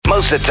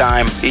Most of the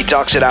time, he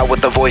talks it out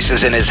with the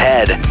voices in his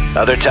head.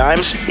 Other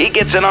times, he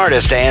gets an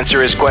artist to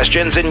answer his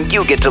questions, and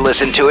you get to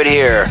listen to it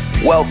here.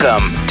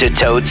 Welcome to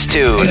Toad's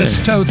Tune. Hey, this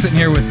is Toad sitting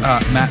here with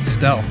Matt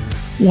Stell.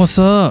 What's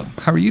up?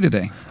 How are you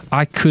today?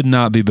 I could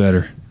not be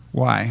better.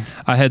 Why?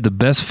 I had the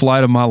best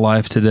flight of my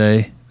life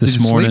today, this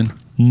Did you morning. sleep?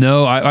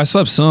 No, I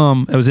slept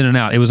some. I was in and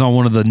out. It was on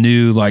one of the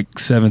new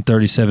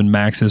 737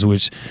 Maxes,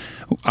 which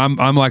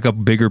I'm like a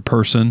bigger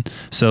person,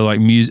 so like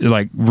music,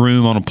 like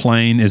room on a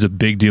plane is a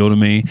big deal to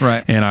me.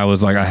 Right. And I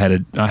was like, I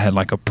had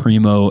like a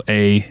primo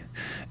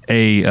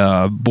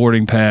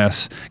boarding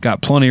pass,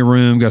 got plenty of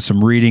room, got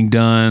some reading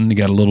done,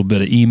 got a little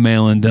bit of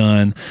emailing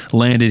done,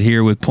 landed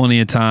here with plenty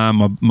of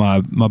time.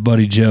 My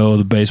buddy Joe,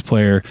 the bass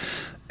player,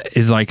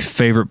 his like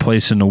favorite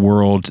place in the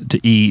world to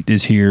eat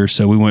is here,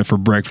 so we went for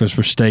breakfast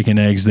for steak and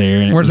eggs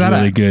there, and Where's it was that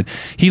really at? good.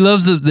 He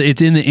loves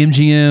it's in the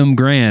MGM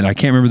Grand. I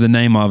can't remember the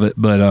name of it,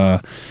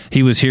 but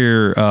he was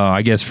here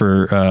I guess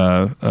for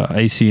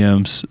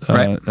ACM's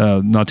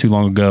not too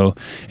long ago,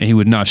 and he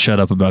would not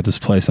shut up about this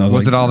place. And I was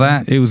Was like, it all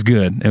that? It was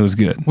good. It was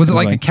good. Was it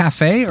like a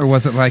cafe or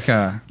was it like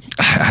a...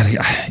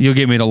 You'll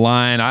get me to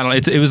line. I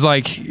don't. It was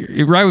like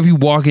right if you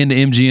walk into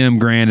MGM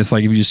Grand, it's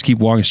like if you just keep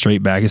walking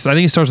straight back. I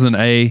think it starts with an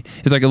A.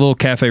 It's like a little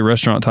cafe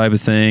restaurant type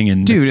of thing.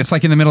 And Dude, it's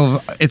like in the middle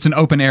of... It's an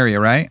open area,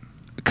 right?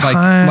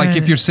 Like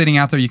if you're sitting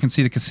out there, you can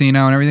see the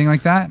casino and everything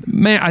like that?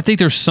 Man, I think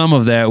there's some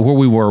of that. Where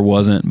we were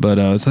wasn't, but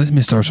I think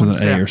it starts with an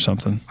A that? or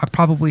something. I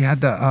probably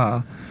had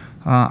the...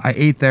 I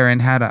ate there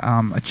and had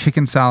a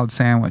chicken salad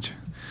sandwich.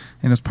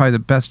 And it's probably the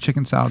best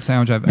chicken salad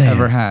sandwich I've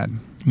ever had.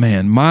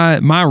 Man, my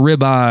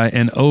ribeye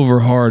and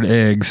over hard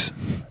eggs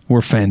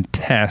were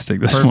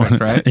fantastic this morning.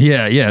 Right?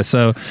 Yeah.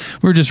 So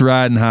we're just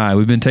riding high.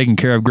 We've been taken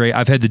care of great.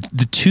 I've had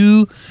the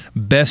two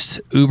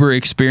best Uber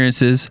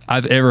experiences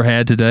I've ever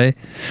had today.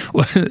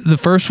 The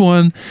first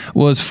one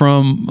was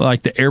from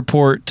like the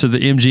airport to the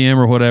MGM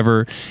or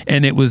whatever,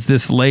 and it was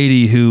this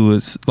lady who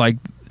was like,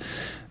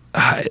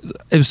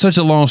 it was such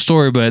a long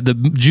story, but the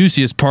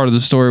juiciest part of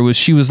the story was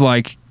she was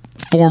like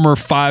former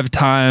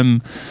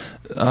 5-time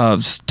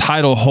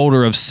title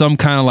holder of some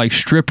kind of like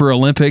stripper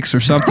Olympics or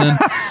something.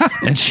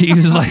 And she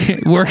was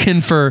like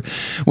working for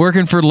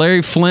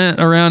Larry Flint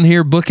around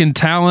here booking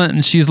talent,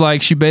 and she was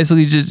like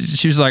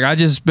I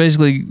just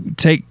basically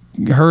take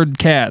herd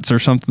cats or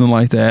something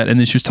like that. And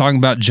then she was talking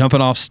about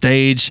jumping off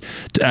stage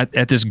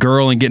at this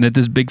girl and getting at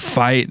this big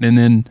fight, and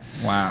then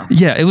Wow.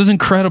 Yeah, it was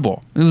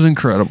incredible.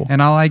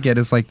 And all I get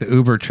is like the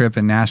Uber trip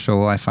in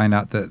Nashville. I find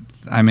out that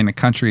I'm in a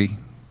country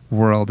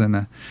world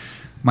and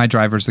my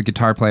driver's the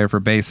guitar player for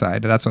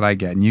Bayside. That's what I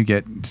get, and you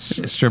get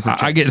stripper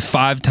trips. I get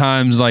 5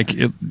 times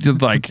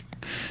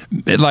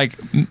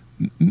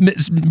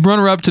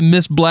runner up to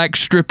Miss Black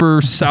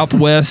Stripper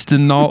Southwest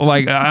and all.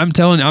 Like I'm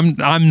telling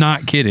you, I'm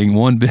not kidding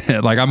one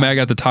bit. Like I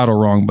got the title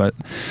wrong, but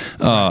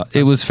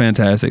it was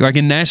fantastic. Like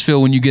in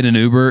Nashville, when you get an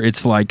Uber,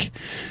 it's like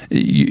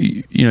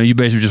you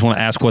basically just want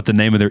to ask what the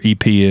name of their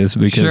EP is,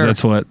 because Sure.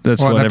 that's what they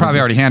probably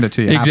already hand it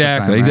to you.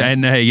 Exactly. Half the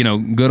time, right? And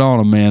hey, good on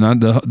them, man.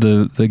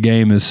 The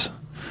game is.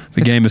 The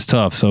game is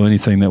tough, so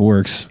anything that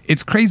works.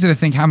 It's crazy to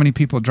think how many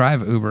people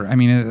drive Uber. I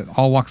mean,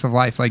 all walks of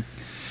life. Like,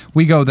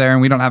 we go there and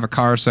we don't have a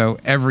car, so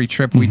every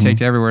trip we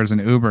take everywhere is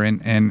an Uber,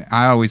 and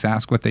I always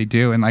ask what they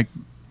do. And like,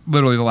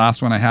 literally the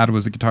last one I had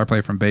was the guitar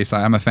player from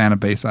Bayside. I'm a fan of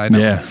Bayside.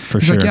 And For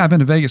he's sure. like, yeah, I've been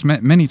to Vegas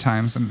many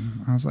times.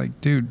 And I was like,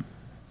 dude,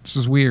 this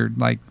is weird.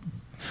 Like,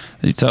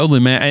 Totally,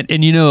 man.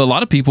 And a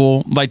lot of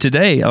people, like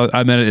today,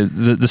 I met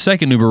the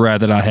second Uber ride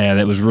that I had.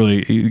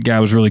 The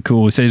guy was really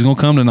cool. He said he's going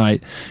to come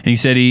tonight. And he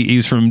said he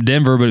was from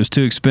Denver, but it was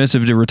too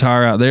expensive to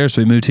retire out there, so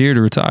he moved here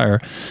to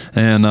retire.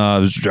 And I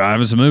was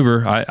driving some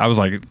Uber. I was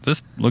like,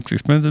 this looks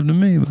expensive to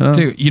me. But,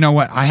 dude, you know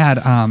what? I had,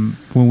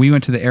 when we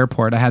went to the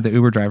airport, I had the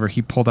Uber driver.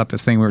 He pulled up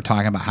this thing. We were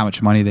talking about how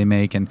much money they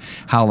make and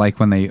how, like,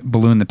 when they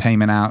balloon the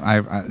payment out,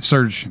 I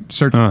surge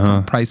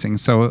pricing.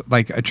 So,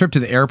 like, a trip to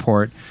the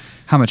airport,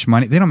 how much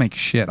money they don't make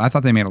shit. I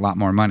thought they made a lot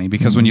more money,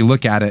 because when you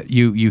look at it,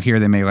 you hear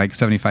they make like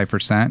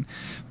 75%,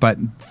 but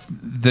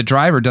the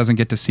driver doesn't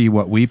get to see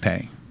what we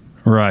pay.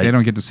 Right. They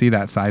don't get to see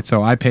that side.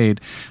 So I paid,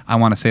 I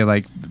want to say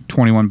like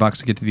 $21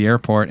 to get to the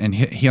airport, and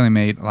he only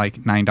made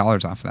like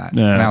 $9 off of that.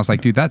 Yeah. And I was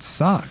like, dude, that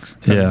sucks.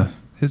 Yeah.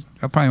 It's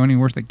probably only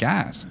worth the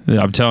gas.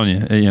 Yeah, I'm telling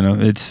you,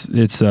 it's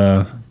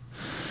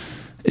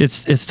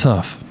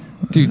tough.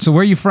 Dude, so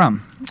where are you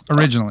from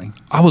originally?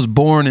 I was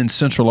born in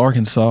Central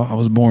Arkansas. I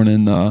was born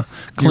in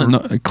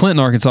Clinton,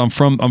 Arkansas. I'm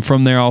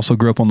from there. I also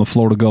grew up on the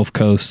Florida Gulf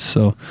Coast.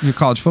 So You a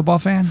college football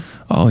fan?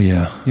 Oh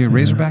yeah, You a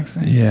Razorbacks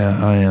fan?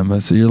 Yeah, I am.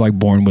 So you're like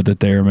born with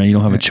it there, man. You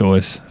don't have a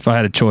choice. If I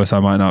had a choice, I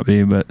might not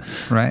be, but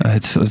Right.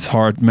 It's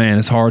hard, man.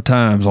 It's hard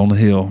times on the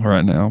hill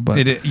right now.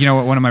 But You know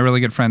what? One of my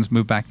really good friends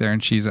moved back there,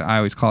 and I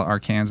always call it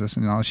Arkansas,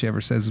 and all she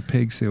ever says is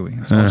pig suey.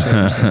 That's all she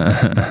ever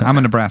says. I'm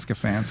a Nebraska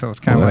fan, so it's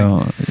kind of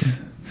like.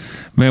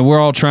 Man, we're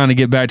all trying to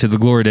get back to the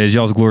glory days.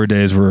 Y'all's glory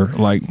days were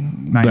like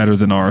better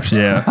than ours.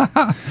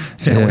 Yeah.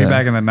 way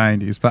back in the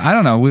 90s. But I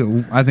don't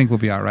know. I think we'll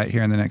be all right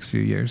here in the next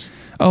few years.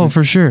 Oh,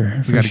 for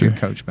sure. We got a good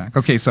coach back.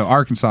 Okay, so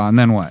Arkansas, and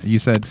then what? You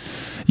said?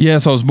 Yeah,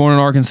 so I was born in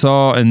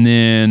Arkansas, and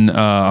then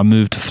I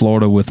moved to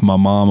Florida with my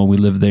mom, and we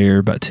lived there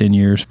about 10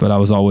 years. But I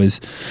was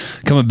always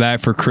coming back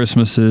for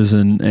Christmases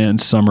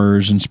and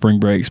summers and spring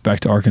breaks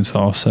back to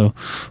Arkansas. So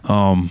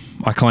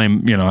I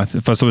claim,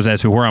 if someone's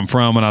asked me where I'm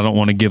from, and I don't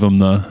want to give them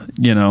the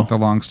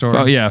long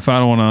story. If I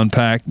don't want to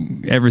unpack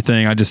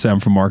everything, I just say I'm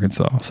from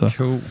Arkansand. So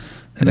cool.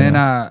 And then,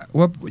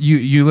 what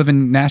you live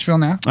in Nashville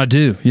now? I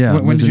do, yeah.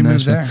 When did you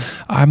move there?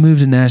 I moved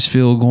to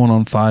Nashville going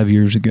on 5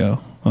 years ago.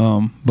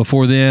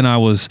 Before then, I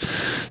was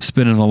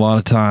spending a lot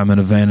of time in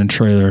a van and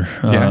trailer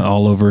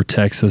all over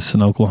Texas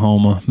and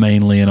Oklahoma,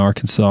 mainly in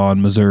Arkansas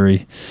and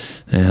Missouri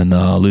and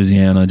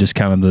Louisiana, just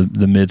kind of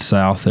the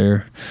Mid-South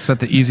there. Is that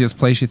the easiest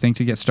place you think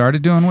to get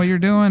started doing what you're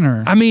doing?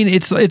 Or I mean,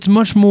 it's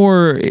much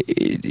more,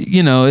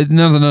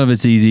 none of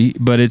it's easy,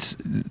 but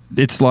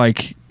it's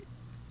like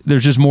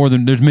there's just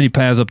there's many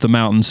paths up the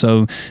mountain.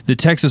 So the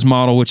Texas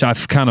model, which I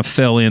kind of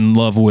fell in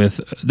love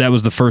with, that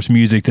was the first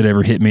music that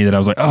ever hit me that I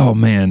was like, oh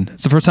man,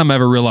 it's the first time I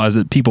ever realized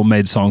that people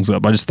made songs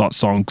up. I just thought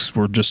songs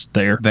were just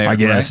there I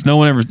guess. Right? No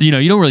one ever, you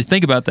don't really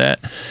think about that.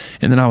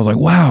 And then I was like,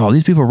 wow,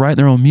 these people write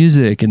their own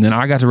music. And then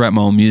I got to write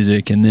my own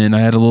music. And then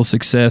I had a little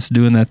success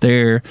doing that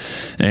there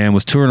and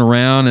was touring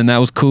around, and that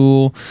was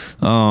cool.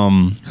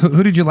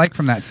 Who did you like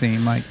from that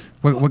scene? Like,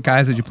 what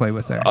guys did you play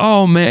with there?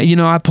 Oh man,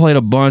 I played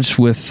a bunch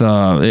with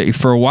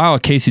for a while.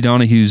 Casey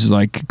Donahue's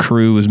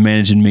crew was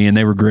managing me, and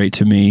they were great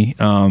to me.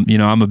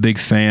 I'm a big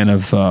fan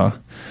of a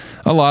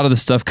lot of the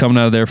stuff coming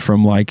out of there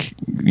from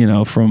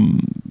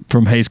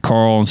from Hayes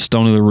Carl and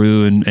Stoney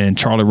LaRue and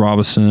Charlie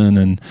Robinson,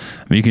 and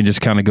you can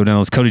just kind of go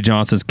down. Cody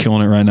Johnson's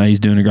killing it right now. He's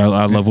doing it.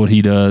 I love what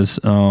he does.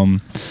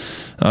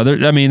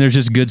 There's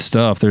just good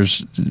stuff.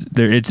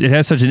 It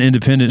has such an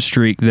independent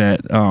streak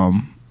that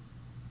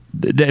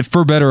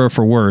for better or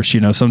for worse,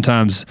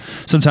 sometimes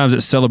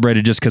it's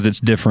celebrated just because it's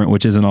different,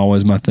 which isn't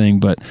always my thing.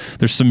 But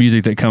there's some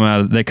music that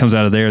comes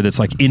out of there that's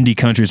like indie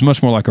country. It's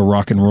much more like a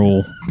rock and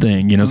roll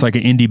thing. It's like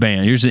an indie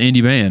band. You're just an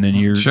indie band, and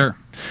you're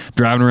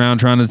driving around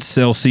trying to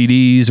sell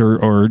CDs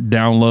or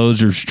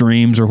downloads or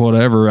streams or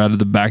whatever out of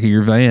the back of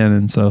your van.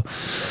 And so,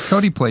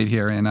 Cody played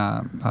here in.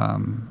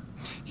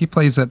 He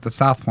plays at the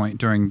South Point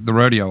during the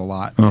rodeo a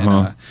lot.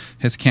 And,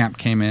 his camp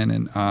came in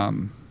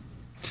and.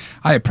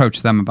 I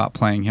approached them about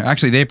playing here.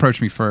 Actually, they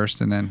approached me first,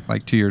 and then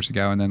 2 years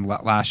ago, and then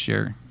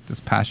this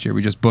past year,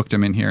 we just booked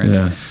them in here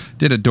and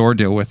did a door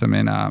deal with them.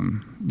 And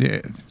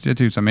that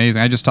dude's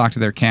amazing. I just talked to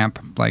their camp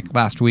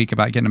last week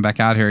about getting them back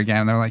out here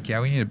again. And they're like,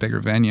 "Yeah, we need a bigger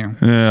venue."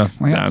 Yeah,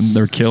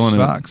 they're killing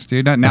sucks,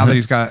 dude. Now that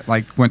he's got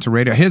went to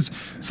radio,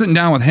 sitting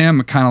down with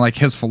him, kind of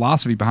his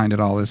philosophy behind it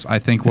all is, I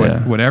think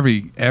what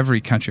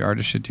every country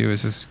artist should do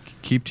is just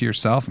keep to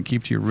yourself and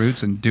keep to your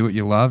roots and do what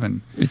you love. And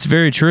it's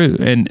very true.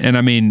 And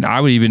I mean, I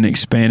would even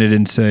expand it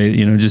and say,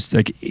 just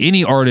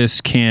any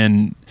artist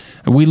can.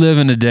 We live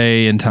in a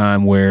day and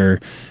time where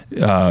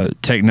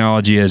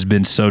technology has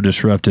been so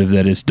disruptive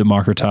that it's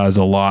democratized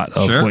a lot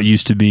of what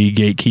used to be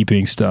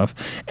gatekeeping stuff.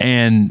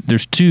 And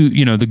there's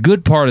the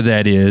good part of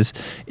that is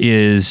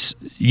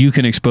you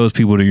can expose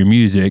people to your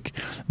music.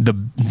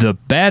 The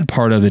bad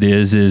part of it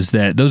is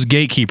that those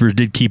gatekeepers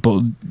did keep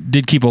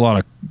a lot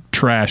of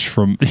trash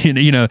from you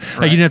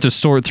didn't have to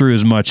sort through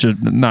as much,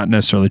 not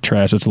necessarily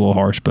trash, that's a little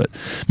harsh, but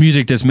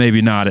music that's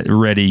maybe not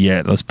ready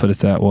yet, let's put it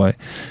that way.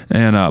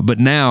 And but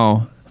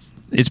now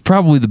it's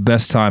probably the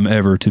best time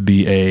ever to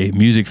be a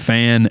music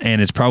fan,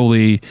 and it's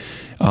probably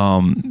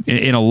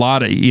in a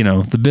lot of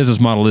the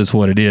business model is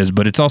what it is,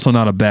 but it's also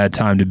not a bad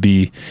time to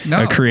be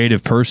a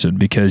creative person,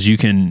 because you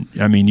can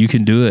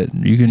do it.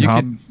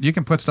 You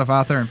can put stuff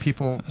out there, and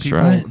people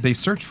they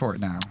search for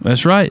it now.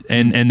 That's right.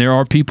 And there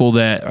are people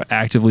that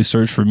actively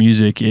search for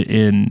music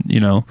in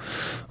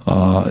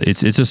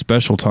it's a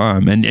special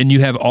time, and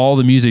you have all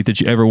the music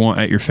that you ever want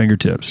at your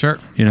fingertips. Sure.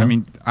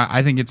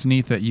 I think it's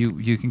neat that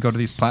you can go to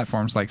these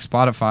platforms like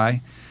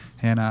Spotify,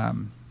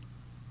 and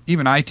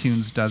even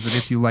iTunes does it.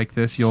 If you like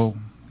this, you'll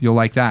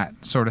like that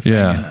sort of thing.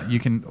 Yeah. And you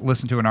can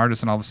listen to an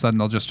artist, and all of a sudden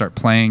they'll just start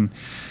playing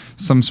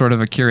some sort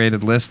of a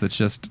curated list that's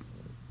just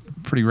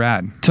pretty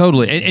rad.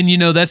 Totally. And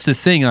that's the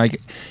thing.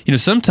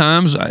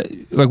 Sometimes I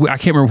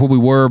can't remember where we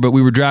were, but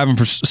we were driving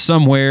for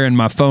somewhere, and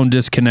my phone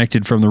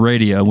disconnected from the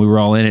radio, and we were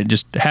all in it.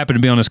 Just happened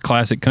to be on this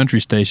classic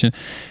country station,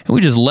 and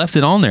we just left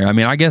it on there. I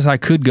mean, I guess I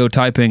could go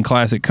type in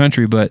classic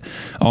country, but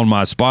on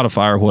my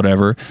Spotify or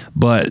whatever,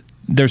 but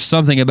there's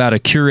something about a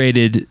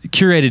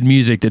curated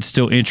music that's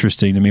still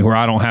interesting to me, where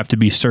I don't have to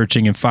be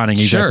searching and finding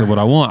exactly what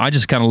I want. I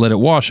just kind of let it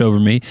wash over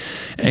me,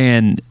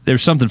 and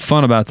there's something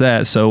fun about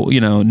that. So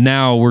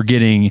now we're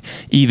getting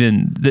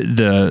even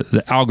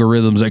the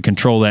algorithms that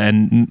control that,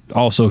 and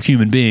also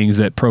human beings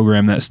that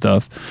program that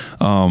stuff.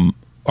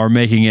 are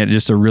making it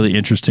just a really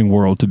interesting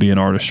world to be an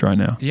artist right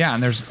now. Yeah,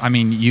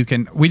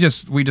 and we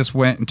just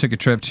went and took a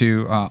trip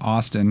to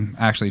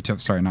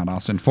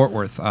Fort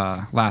Worth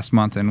last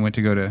month, and went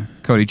to go to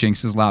Cody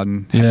Jinks's Loud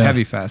and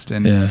Heavy Fest.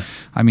 And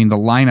I mean, the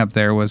lineup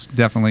there was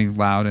definitely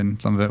loud, and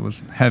some of it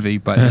was heavy,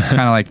 but it's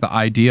kind of like the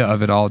idea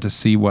of it all, to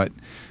see what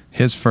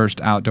his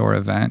first outdoor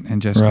event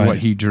and just what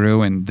he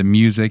drew, and the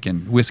music,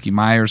 and Whiskey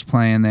Myers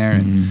playing there.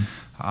 And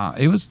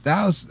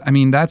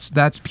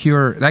that's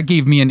pure. That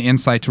gave me an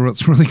insight to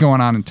what's really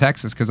going on in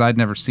Texas, because I'd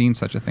never seen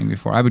such a thing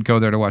before. I would go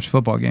there to watch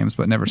football games,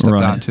 but never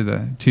stepped out to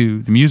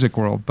the music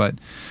world. But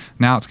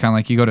now it's kind of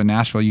like you go to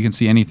Nashville, you can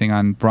see anything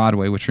on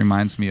Broadway, which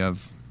reminds me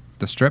of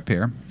the Strip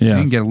here. Yeah.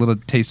 You can get a little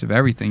taste of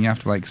everything. You have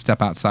to like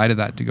step outside of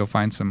that to go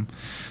find some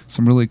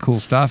really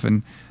cool stuff.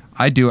 And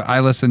I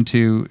listen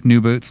to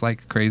New Boots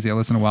like crazy. I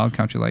listen to Wild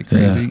Country like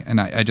crazy, and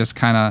I just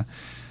kind of.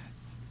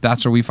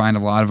 That's where we find a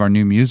lot of our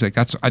new music.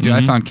 I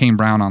found Kane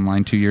Brown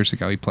online 2 years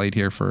ago. He played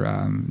here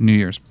for New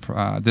Year's.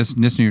 This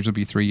New Year's will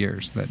be 3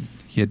 years that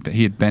he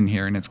had been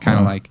here, and it's kind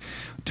of like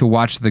to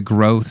watch the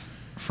growth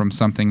from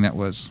something that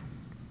was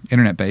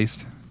internet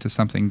based to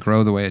something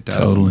grow the way it does.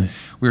 Totally. And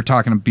we were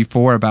talking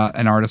before about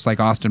an artist like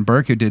Austin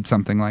Burke who did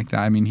something like that.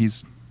 I mean,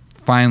 he's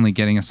finally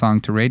getting a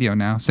song to radio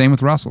now. Same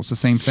with Russell. It's the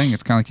same thing.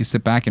 It's kind of like you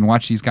sit back and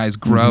watch these guys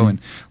grow and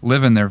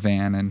live in their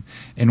van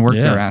and work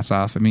their ass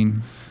off. I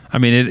mean,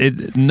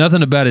 it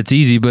nothing about it's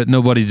easy, but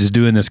nobody's just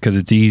doing this because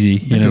it's easy.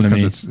 You know what I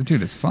mean?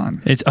 It's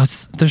fun.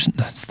 That's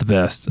the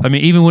best. I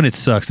mean, even when it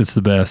sucks, it's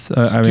the best.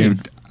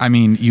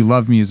 You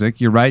love music.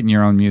 You're writing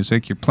your own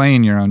music. You're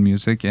playing your own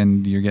music,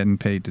 and you're getting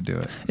paid to do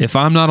it. If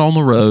I'm not on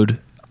the road,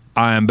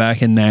 I am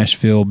back in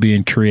Nashville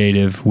being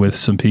creative with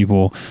some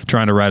people,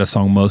 trying to write a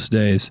song most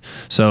days.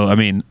 So, I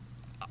mean,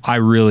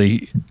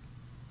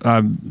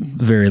 I'm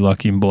very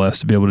lucky and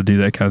blessed to be able to do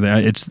that kind of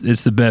thing.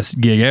 It's the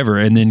best gig ever,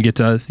 and then get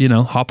to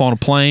hop on a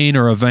plane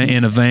or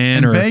in a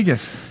van or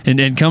Vegas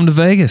and come to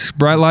Vegas,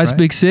 bright lights,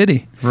 big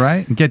city,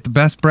 right? And get the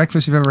best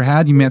breakfast you've ever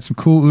had. You met some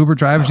cool Uber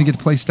drivers. And you get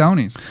to play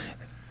Stonies.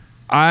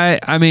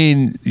 I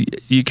mean,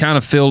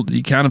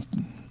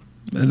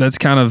 that's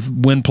kind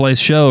of win place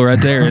show right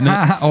there, isn't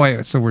it? Oh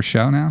wait, so we're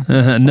show now?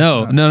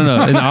 No, in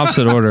the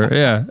opposite order.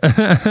 Yeah.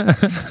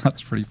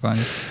 That's pretty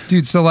funny,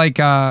 dude. So like,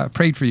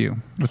 Prayed for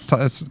You. Let's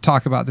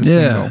talk about this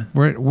single.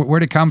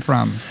 Where'd it come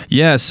from?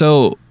 Yeah,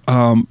 so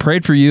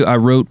Prayed for You I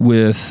wrote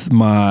with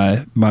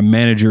my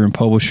manager and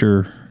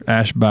publisher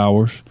Ash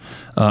Bowers,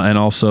 and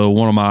also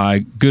one of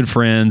my good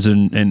friends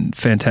and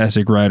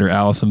fantastic writer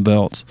Allison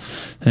Veltz.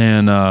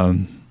 And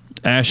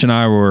Ash and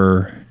I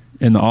were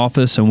in the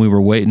office, and we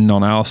were waiting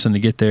on Allison to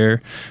get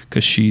there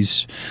because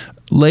she's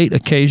late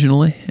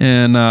occasionally.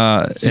 And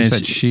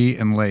she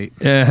and late.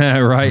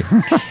 Right.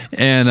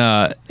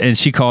 And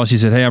she called. She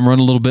said, "Hey, I'm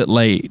running a little bit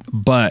late,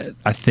 but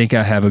I think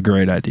I have a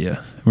great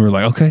idea." And we were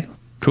like, "Okay,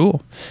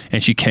 cool."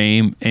 And she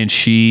came, and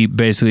she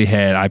basically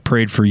had "I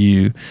Prayed for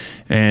You,"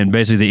 and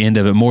basically the end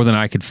of it, more than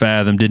I could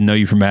fathom. Didn't know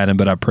you from Adam,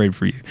 but I prayed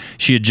for you.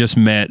 She had just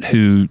met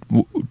who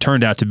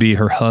turned out to be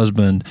her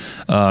husband,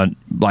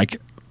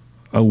 like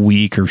a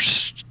week or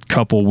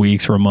couple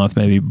weeks or a month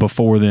maybe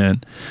before then.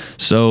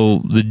 So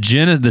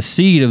the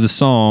seed of the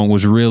song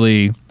was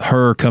really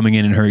her coming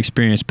in and her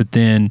experience. But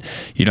then,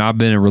 I've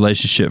been in a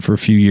relationship for a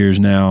few years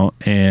now,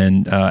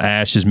 and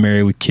Ash is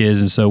married with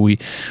kids, and so we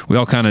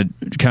all kind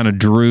of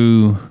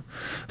drew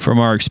from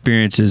our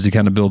experiences to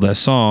kind of build that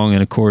song.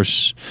 And of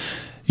course,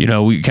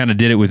 we kind of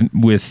did it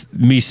with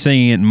me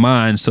singing it in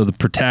mind. So the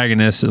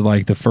protagonist is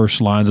like the first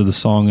lines of the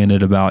song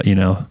ended about,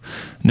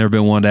 never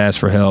been one to ask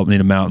for help,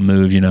 need a mountain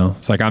moved.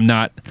 It's like I'm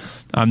not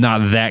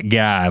that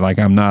guy. Like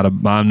I'm not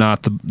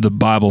the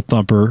Bible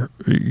thumper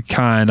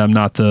kind. I'm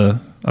not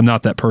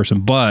that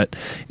person. But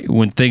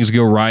when things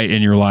go right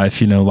in your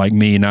life, like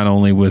me, not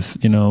only with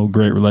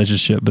great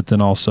relationship, but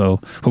then also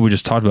what we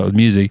just talked about with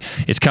music,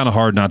 it's kind of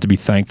hard not to be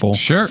thankful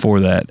for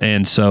that.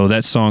 And so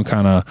that song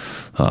kind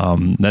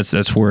of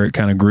that's where it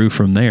kind of grew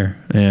from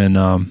there. And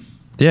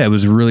it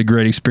was a really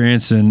great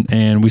experience,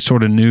 and we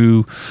sort of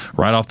knew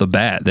right off the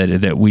bat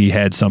that we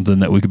had something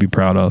that we could be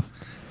proud of.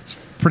 It's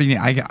pretty neat.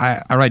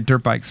 I ride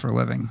dirt bikes for a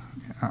living,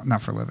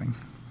 not for a living.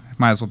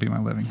 Might as well be my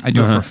living. I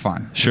do it for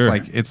fun. Sure.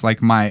 It's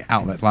like my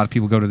outlet. A lot of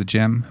people go to the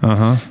gym.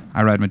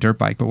 I ride my dirt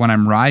bike, but when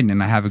I'm riding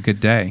and I have a good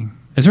day.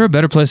 Is there a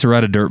better place to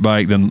ride a dirt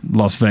bike than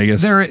Las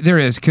Vegas? There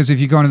is, because if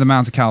you go into the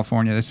mountains of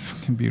California, it's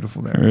fucking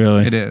beautiful there.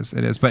 Really? It is.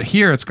 But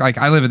here, it's like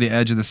I live at the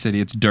edge of the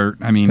city. It's dirt.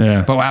 I mean,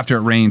 but after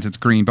it rains, it's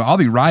green. But I'll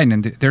be riding,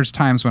 and there's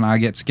times when I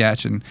get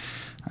sketch, and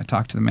I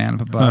talk to the man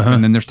up above,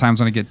 and then there's times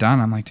when I get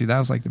done, I'm like, dude, that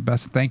was like the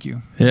best. Thank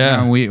you.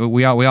 Yeah. We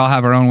all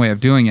have our own way of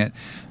doing it.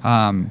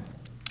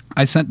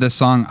 I sent this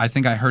song, I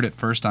think I heard it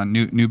first on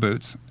New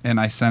Boots, and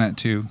I sent it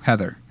to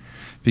Heather,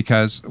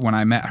 because when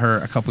I met her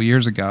a couple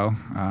years ago,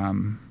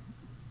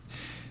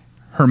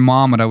 her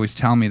mom would always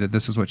tell me that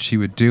this is what she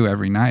would do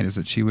every night, is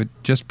that she would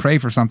just pray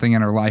for something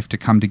in her life to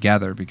come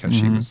together, because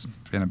she was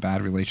in a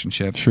bad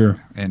relationship.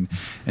 Sure. And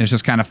it's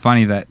just kind of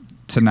funny that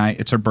tonight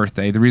it's her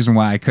birthday. The reason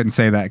why I couldn't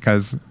say that,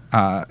 because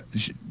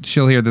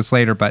she'll hear this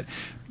later, but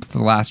for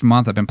the last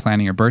month I've been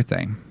planning her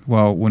birthday.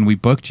 Well, when we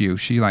booked you,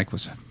 she like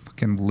was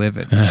fucking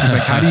livid. She's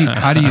like,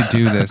 how do you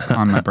do this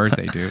on my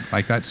birthday, dude?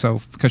 Like that's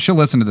so, because she'll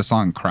listen to the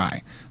song and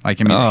cry. Like,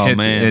 I mean,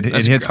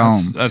 it hits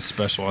home. That's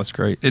special. That's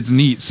great. It's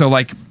neat. So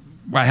like,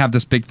 I have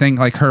this big thing.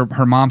 Like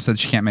her mom said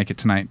she can't make it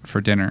tonight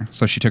for dinner,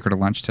 so she took her to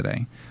lunch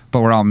today. But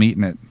we're all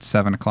meeting at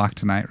 7:00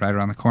 tonight, right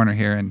around the corner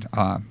here, and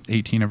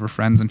 18 of her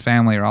friends and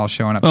family are all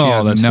showing up. She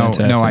has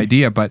no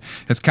idea, but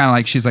it's kind of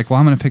like she's like, "Well,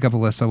 I'm going to pick up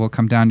Alyssa. We'll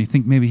come down. Do you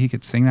think maybe he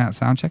could sing that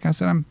sound check?" I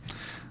said,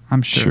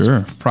 "I'm sure.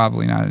 It's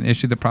probably not an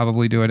issue. They'll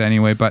probably do it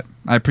anyway." But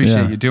I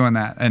appreciate you doing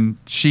that, and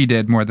she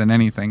did more than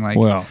anything. Like,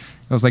 it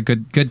was like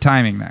good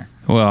timing there.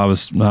 Well,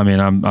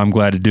 I'm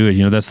glad to do it.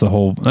 You know, that's the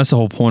whole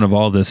point of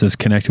all this, is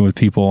connecting with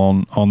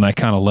people on that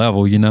kind of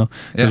level, you know,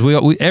 because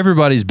we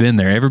everybody's been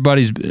there.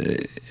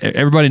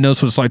 Everybody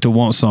knows what it's like to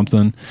want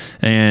something,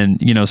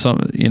 and when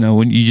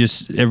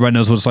everybody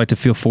knows what it's like to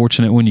feel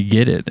fortunate when you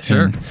get it.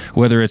 Sure. And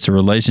whether it's a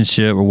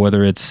relationship or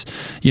whether it's,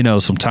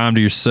 some time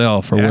to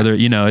yourself, or whether,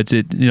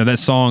 that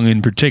song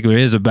in particular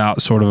is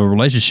about sort of a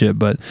relationship,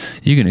 but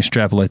you can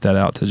extrapolate that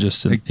out to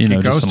just, it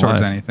goes just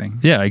towards life. Anything.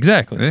 Yeah,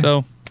 exactly. Yeah.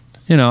 So,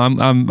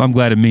 I'm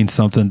glad it means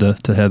something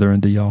to Heather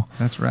and to y'all.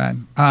 That's rad.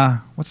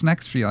 What's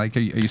next for you? Like, are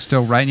you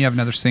still writing? You have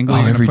another single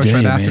you're gonna push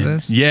right after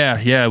this?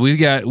 Yeah. We've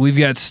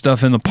got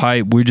stuff in the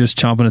pipe. We're just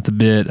chomping at the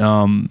bit.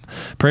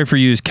 Pray For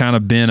You has kind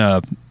of been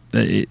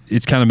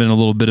it's kind of been a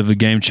little bit of a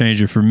game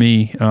changer for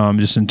me,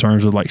 just in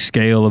terms of like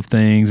scale of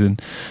things,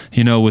 and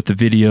with the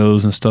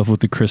videos and stuff with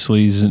the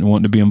Chrisleys and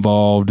wanting to be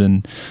involved,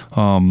 and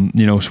so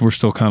we're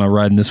still kind of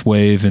riding this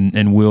wave,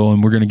 and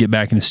we're going to get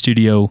back in the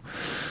studio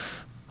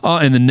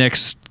in the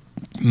next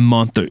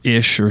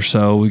month-ish or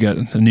so. We got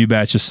a new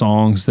batch of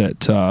songs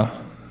that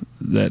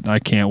I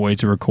can't wait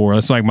to record.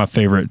 That's like my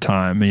favorite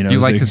time. Do you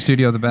like the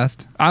studio the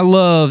best? I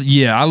love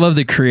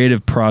the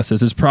creative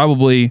process. It's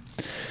probably,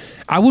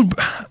 I love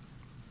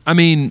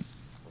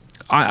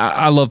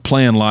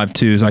playing live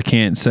too, so I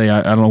can't say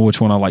I don't know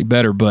which one I like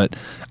better, but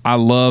I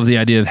love the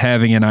idea of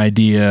having an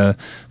idea,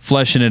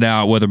 fleshing it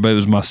out, whether it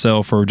was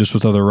myself or just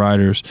with other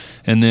writers,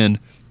 and then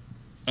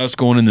us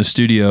going in the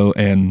studio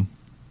and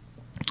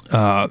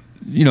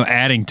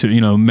adding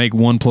to, make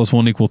 1 +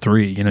 1 =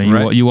 3.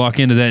 You walk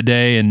into that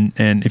day, and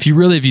if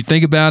you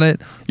think about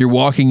it, you're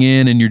walking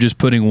in and you're just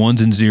putting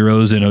ones and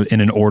zeros in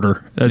an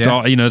order. That's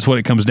all. That's what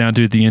it comes down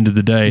to at the end of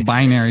the day.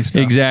 Binary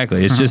stuff.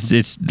 Exactly. It's just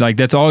it's like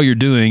that's all you're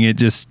doing. It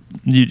just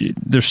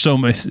there's so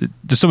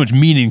much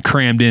meaning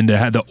crammed into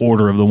the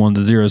order of the ones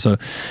and zeros. So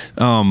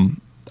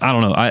I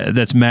don't know.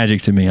 That's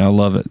magic to me. I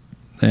love it,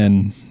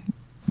 and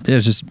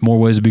it's just more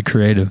ways to be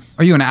creative.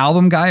 Are you an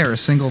album guy or a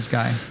singles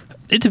guy?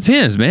 It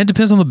depends, man. It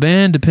depends on the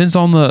band. Depends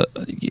on the,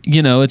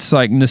 it's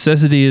like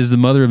necessity is the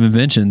mother of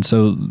invention.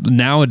 So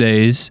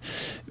nowadays,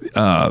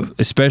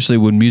 especially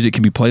when music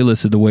can be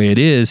playlisted the way it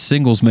is,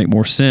 singles make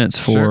more sense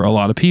for a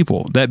lot of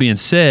people. That being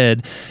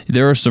said,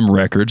 there are some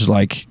records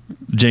like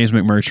James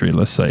McMurtry,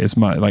 let's say, is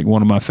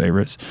one of my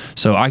favorites.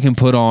 So I can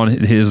put on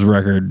his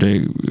record,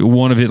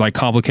 one of his like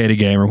Complicated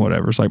Game or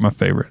whatever. It's like my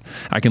favorite.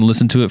 I can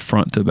listen to it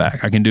front to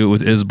back. I can do it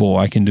with Isbell.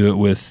 I can do it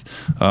with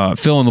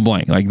fill in the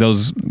blank. Like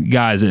those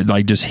guys that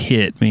like just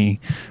hit me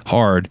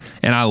hard,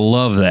 and I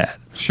love that.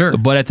 Sure.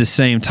 But at the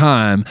same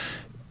time,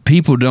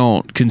 people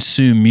don't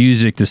consume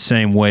music the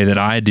same way that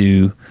I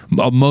do.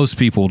 Most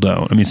people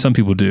don't. I mean, some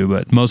people do,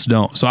 but most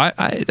don't. So I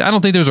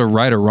don't think there's a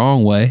right or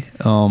wrong way.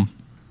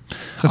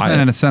 Just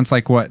in a sense,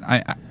 like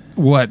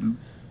what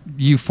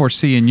you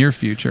foresee in your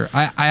future.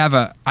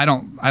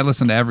 I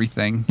listen to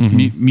everything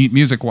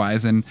music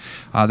wise, and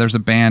there's a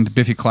band,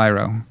 Biffy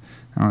Clyro.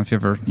 I don't know if you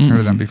ever heard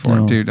of them before,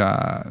 no. dude.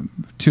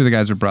 2 of the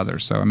guys are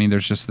brothers, so I mean,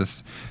 there's just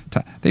this.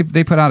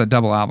 They put out a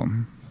double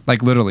album.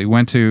 Like literally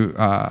went to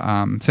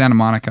Santa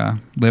Monica,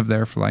 lived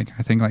there for I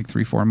think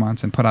 3-4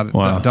 months, and put out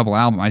a double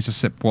album. I just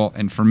sit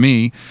and for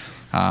me,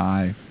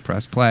 I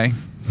press play.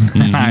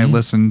 I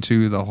listen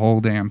to the whole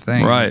damn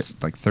thing. Right. It's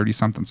like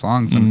 30-something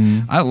songs,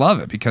 and I love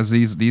it because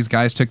these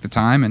guys took the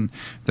time, and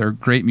they're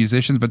great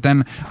musicians. But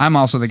then I'm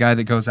also the guy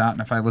that goes out,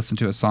 and if I listen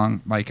to a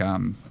song like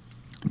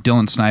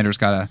Dylan Snyder's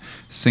got a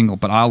single,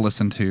 but I'll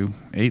listen to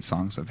 8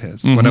 songs of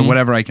his,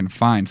 whatever I can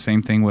find.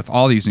 Same thing with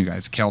all these new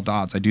guys, Kel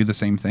Dodds. I do the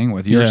same thing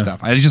with your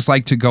stuff. I just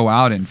like to go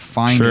out and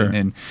find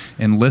it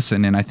and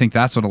listen, and I think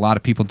that's what a lot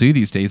of people do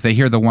these days. They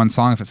hear the one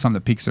song, if it's something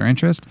that piques their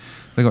interest,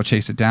 they go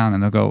chase it down,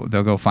 and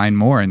they'll go find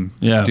more. And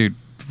dude,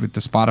 with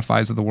the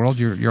Spotifys of the world,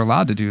 you're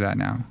allowed to do that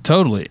now.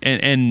 Totally,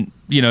 and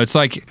it's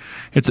like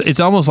it's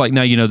almost like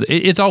now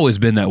it's always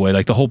been that way.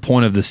 Like the whole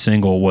point of the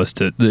single was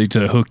to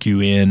hook you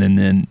in, and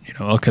then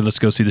okay, let's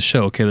go see the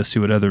show. Okay, let's see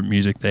what other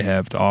music they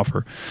have to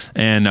offer.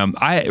 And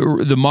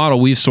the model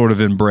we've sort of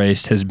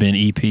embraced has been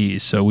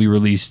EPs. So we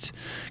released,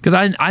 because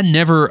I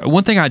never,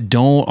 one thing I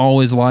don't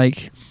always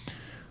like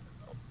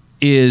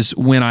is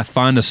when I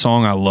find a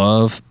song I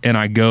love and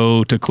I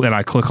go to and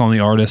I click on the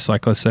artist,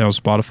 like let's say on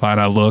Spotify,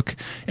 and I look,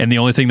 and the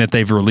only thing that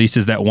they've released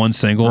is that one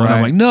single, and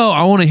I'm like, no,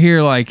 I want to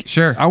hear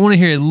I want to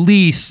hear at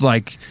least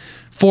 4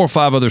 or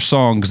 5 other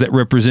songs that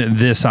represent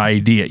this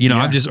idea.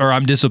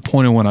 I'm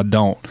disappointed when I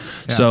don't.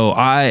 Yeah. So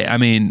I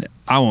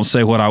I won't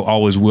say what I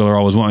always will or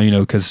always want,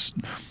 because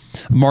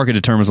market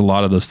determines a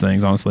lot of those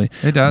things, honestly.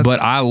 It does. But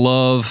I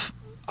love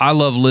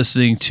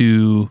listening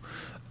to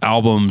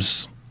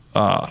albums,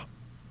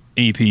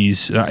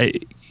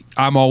 EPs.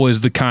 I'm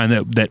always the kind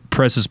that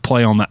presses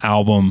play on the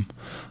album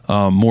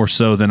more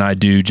so than I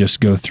do just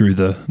go through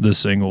the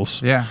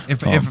singles. Yeah.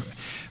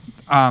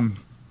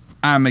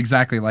 I'm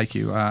exactly like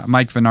you.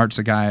 Mike Van Art's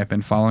a guy I've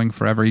been following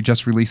forever. He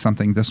just released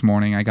something this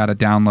morning. I got a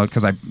download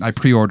because I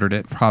pre-ordered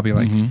it probably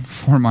like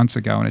 4 months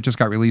ago, and it just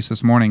got released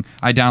this morning.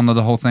 I download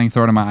the whole thing,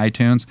 throw it in my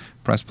iTunes,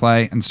 press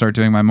play, and start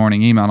doing my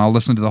morning email. And I'll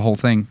listen to the whole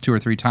thing 2 or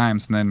 3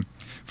 times, and then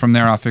from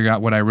there I'll figure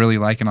out what I really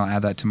like, and I'll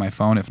add that to my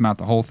phone, if not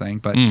the whole thing.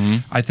 But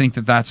I think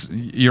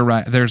you're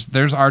right.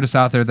 There's artists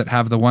out there that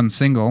have the one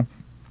single,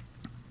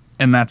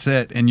 and that's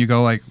it. And you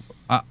go like,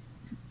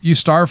 you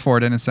starve for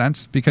it in a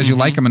sense because you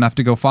like them enough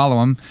to go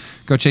follow them,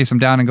 go chase them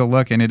down, and go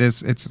look. And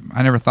it's.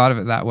 I never thought of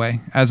it that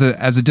way as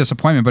a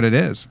disappointment, but it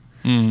is.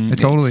 It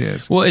totally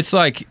is. Well, it's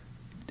like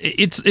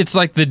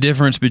the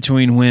difference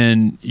between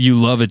when you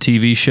love a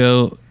TV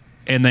show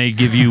and they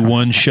give you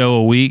one show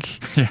a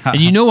week, and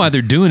you know why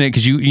they're doing it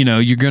because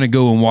you're going to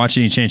go and watch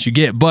any chance you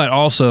get. But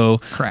also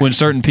when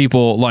certain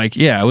people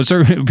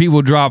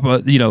drop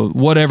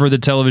whatever the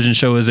television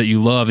show is that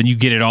you love and you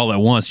get it all at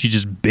once, you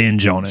just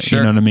binge on it. Sure.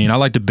 You know what I mean? I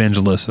like to binge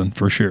listen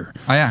for sure.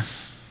 Oh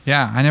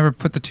yeah. I never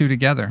put the two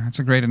together. That's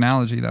a great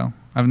analogy though.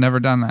 I've never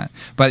done that.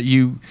 But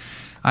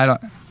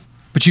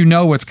But you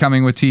know what's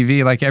coming with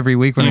TV, like every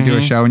week when they do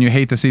a show, and you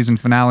hate the season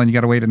finale, and you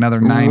got to wait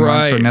another 9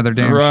 months for another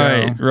damn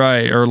show.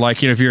 Right. Or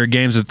like if you're a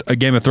Game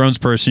of Thrones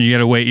person, you got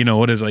to wait.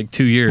 What is it, like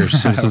 2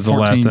 years? This is the 14,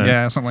 last time.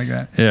 Yeah, something like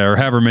that. Yeah, or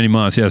however many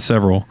months. Yeah,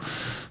 several.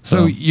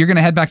 So you're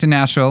gonna head back to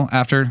Nashville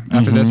after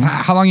this.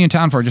 How long are you in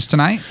town for? Just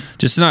tonight?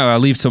 Just tonight. I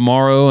leave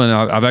tomorrow, and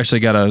I've actually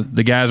got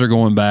the guys are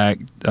going back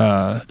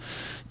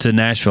to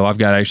Nashville.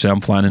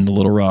 I'm flying into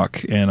Little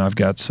Rock, and I've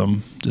got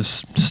some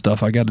just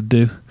stuff I got to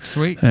do.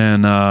 Sweet.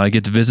 And I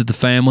get to visit the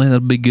family.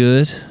 That'll be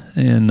good.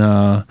 And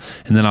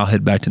then I'll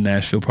head back to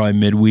Nashville probably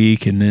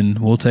midweek, and then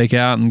we'll take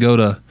out and go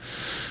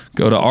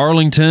to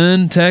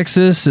Arlington,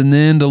 Texas, and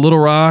then to Little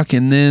Rock,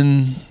 and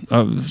then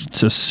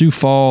to Sioux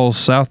Falls,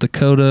 South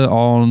Dakota,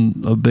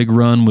 on a big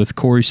run with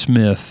Corey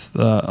Smith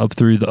up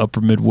through the upper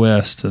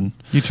Midwest. And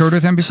you toured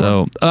with him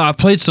before? So I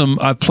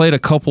played a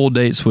couple of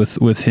dates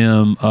with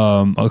him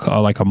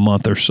like a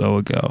month or so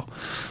ago.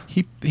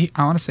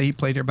 I want to say he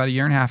played here about a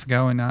year and a half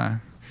ago, and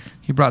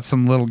he brought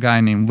some little guy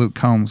named Luke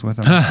Combs with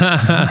him.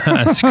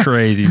 That's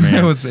crazy,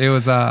 man. It was.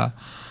 I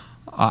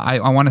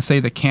want to say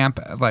the camp,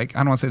 like,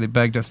 I don't want to say they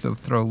begged us to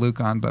throw Luke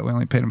on, but we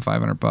only paid him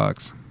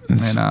 $500.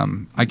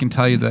 And I can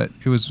tell you that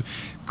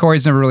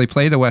Corey's never really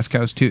played the West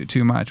Coast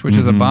too much, which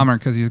is a bummer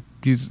because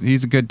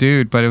he's a good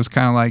dude. But it was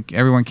kind of like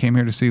everyone came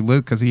here to see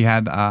Luke because he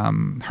had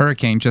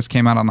Hurricane just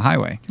came out on the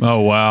highway. Oh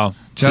wow!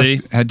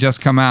 Had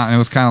just come out, and it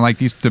was kind of like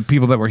the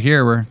people that were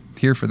here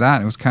for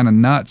that. It was kind of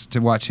nuts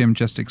to watch him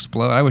just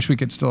explode. I wish we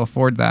could still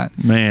afford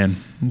that.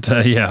 Man,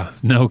 yeah,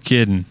 no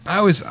kidding.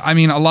 A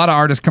lot of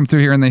artists come through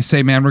here and they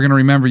say, "Man, we're going to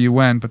remember you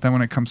when," but then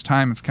when it comes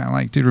time, it's kind of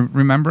like, "Dude,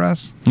 remember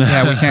us?"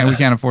 Yeah, we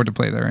can't afford to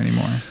play there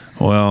anymore.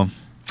 Well,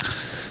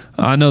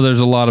 I know there's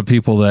a lot of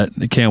people that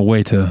can't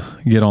wait to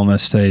get on that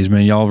stage,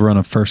 man. Y'all run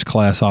a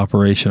first-class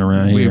operation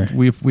around here.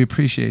 We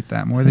appreciate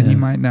that more than you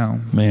might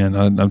know. Man,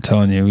 I'm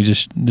telling you, we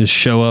just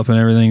show up and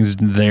everything's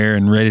there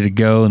and ready to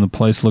go, and the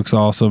place looks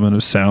awesome and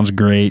it sounds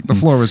great. The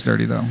floor was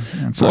dirty, though.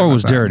 The floor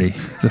was dirty.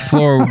 The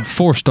floor,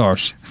 4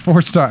 stars.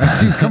 4 stars.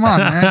 Dude, come on,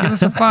 man. Give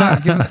us a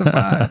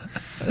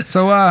 5.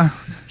 So,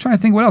 trying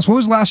to think what else. What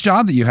was the last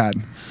job that you had?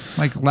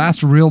 Like,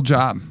 last real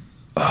job?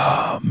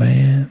 Oh,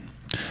 man.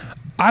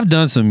 I've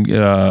done some.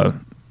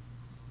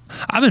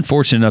 I've been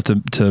fortunate enough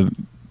to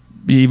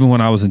even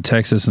when I was in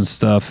Texas and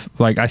stuff.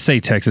 Like I say,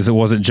 Texas, it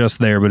wasn't just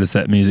there, but it's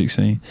that music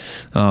scene.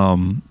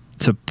 To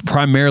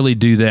primarily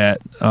do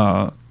that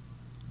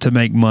to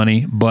make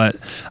money, but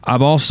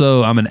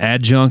I'm an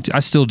adjunct. I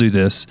still do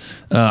this.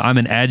 I'm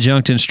an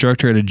adjunct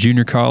instructor at a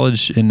junior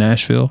college in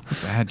Nashville.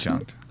 What's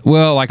adjunct?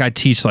 Well, like I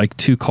teach like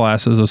 2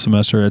 classes a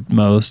semester at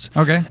most.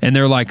 Okay. And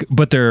they're like,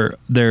 but they're.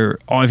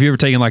 Have you ever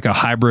taken like a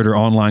hybrid or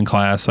online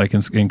class like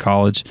in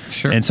college?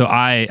 Sure. And so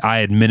I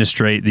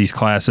administrate these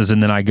classes,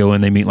 and then I go in.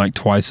 They meet like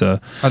twice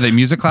a. Are they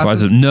music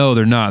classes? No,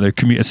 they're not. They're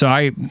so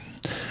I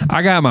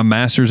got my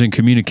master's in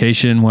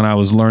communication when I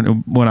was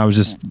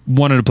just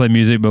wanted to play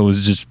music, but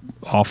was just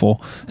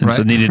awful, and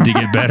so needed to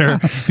get better.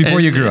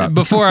 You grew up.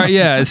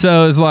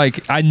 So it's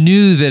like I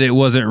knew that it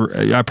wasn't.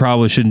 I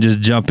probably shouldn't just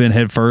jump in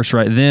head first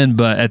right then,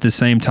 but at the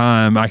same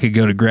time, I could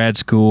go to grad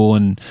school,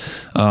 and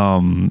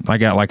I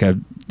got like a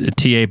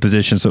TA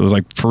position, so it was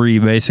like free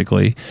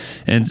basically,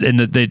 and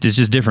it's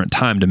just different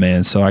time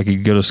demands. So I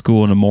could go to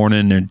school in the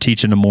morning and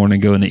teach in the morning,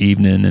 go in the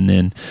evening, and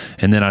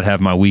then I'd have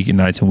my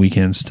nights and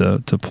weekends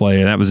to play.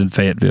 And that was in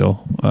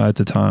Fayetteville at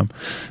the time.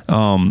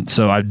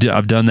 So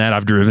I've done that.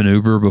 I've driven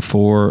Uber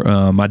before.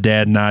 My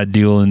dad and I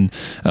deal in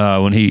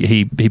when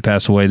he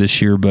passed away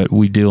this year, but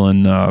we deal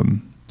in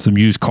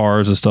used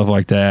cars and stuff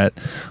like that.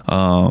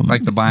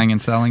 Like the buying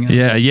and selling it?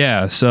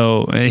 Yeah.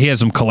 So he has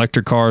some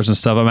collector cars and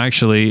stuff. I'm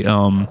actually,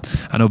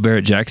 I know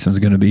Barrett Jackson's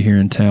going to be here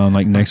in town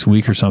like next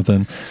week or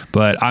something,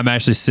 but I'm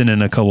actually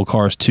sending a couple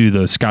cars to the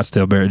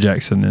Scottsdale Barrett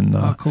Jackson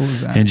cool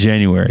is that? in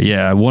January.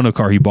 Yeah, I won a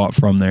car he bought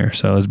from there,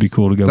 so it'd be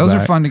cool to go Those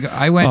back. are fun to go.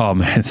 I went. Oh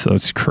man, so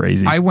it's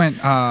crazy. I went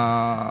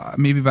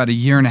maybe about a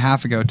year and a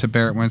half ago to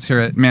Barrett when I was here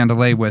at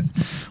Mandalay with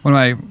one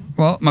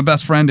of my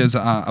best friend is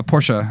a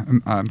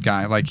Porsche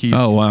guy. Like he's,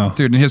 oh wow,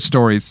 dude. And his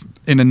stories,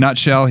 in a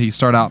nutshell, he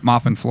started out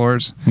mopping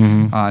floors.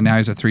 Now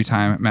he's a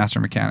 3-time master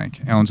mechanic.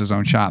 Owns his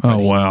own shop. Oh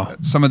wow.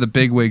 Some of the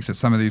big wigs at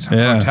some of these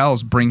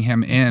hotels bring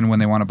him in when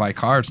they want to buy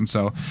cars, and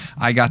so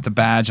I got the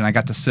badge and I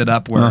got to sit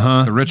up where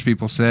the rich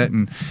people sit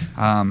and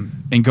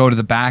go to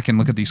the back and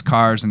look at these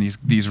cars, and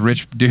these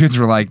rich dudes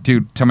were like,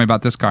 dude, tell me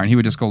about this car, and he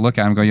would just go look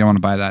at him and go, you don't want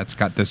to buy that, it's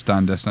got this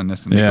done, this done,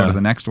 this, and they go to the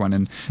next one,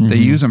 and they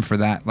use them for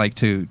that, like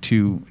to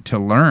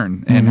learn.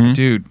 And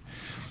dude,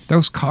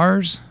 those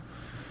cars,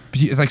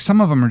 like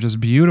some of them are just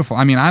beautiful.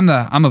 I mean, I'm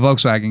a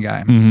Volkswagen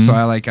guy, so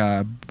I like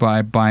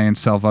buy and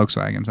sell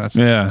Volkswagens.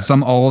 That's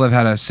some old. I've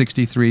had a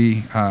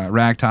 ~63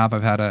 ragtop.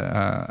 I've had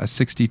a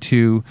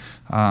 '62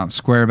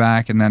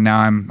 squareback, and then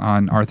now I'm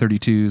on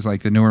R32s,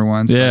 like the newer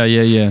ones.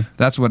 Yeah.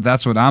 That's what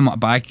I'm.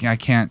 But I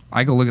can't.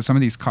 I go look at some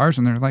of these cars,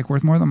 and they're like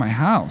worth more than my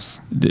house.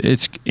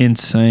 It's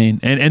insane,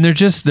 and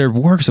they're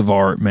works of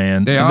art,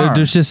 man. They are.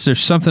 There's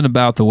something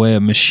about the way a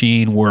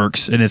machine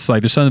works, and it's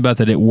like there's something about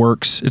that it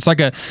works. It's like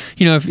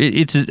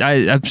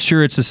I'm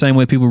sure it's the same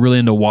way people really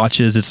into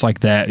watches. It's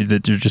like that they're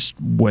just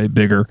way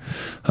bigger.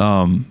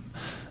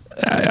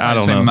 I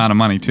don't same know. amount of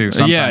money too.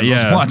 Sometimes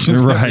those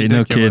watches right?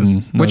 No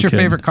kidding. What's your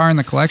favorite car in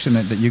the collection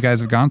that you guys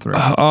have gone through?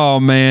 Oh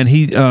man,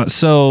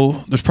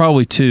 so there's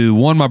probably two.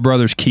 One my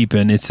brother's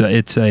keeping. It's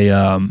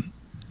a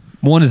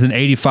one is an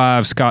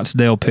 '85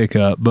 Scottsdale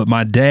pickup, but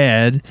my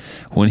dad,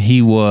 when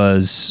he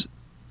was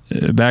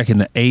back in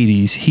the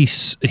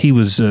 '80s, he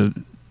was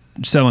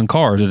selling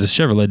cars at a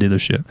Chevrolet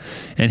dealership,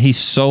 and he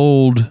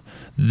sold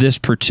this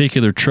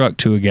particular truck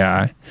to a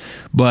guy,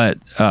 but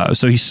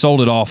so he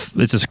sold it off.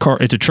 It's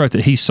a truck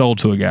that he sold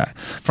to a guy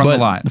from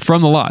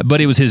the lot.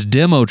 But it was his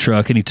demo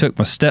truck, and he took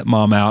my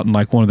stepmom out in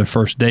like one of their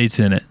first dates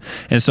in it.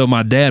 And so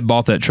my dad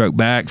bought that truck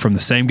back from the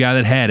same guy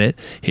that had it.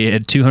 He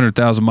had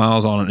 200,000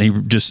 miles on it.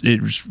 And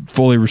it was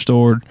fully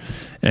restored,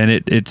 and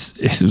it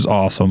was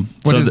awesome.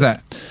 What is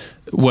that?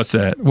 What's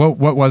that? What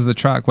was the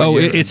truck?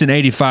 It's an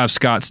 '85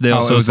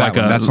 Scottsdale. So it's like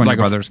that's one like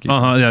your brother's keep.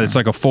 It's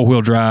like a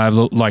 4-wheel drive,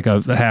 like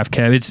a half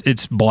cab.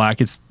 It's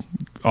black. It's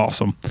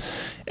awesome.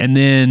 And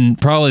then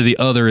probably the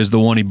other is the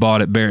one he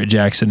bought at Barrett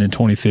Jackson in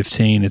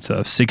 2015. It's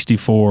a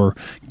 '64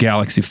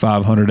 Galaxy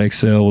 500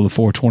 XL with a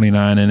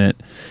 429 in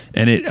it,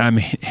 and it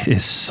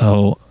is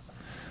so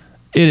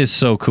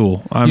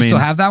cool. You still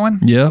have that one?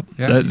 Yep.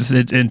 Yeah. It's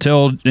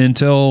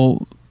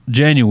until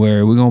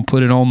January. We're gonna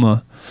put it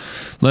on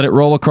let it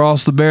roll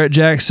across the Barrett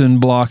Jackson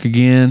block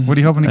again. What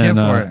are you hoping to get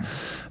for it?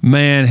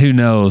 Man, who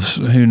knows?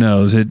 Hopefully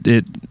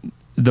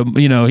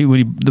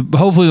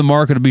the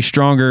market will be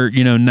stronger,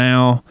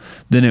 now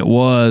than it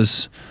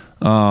was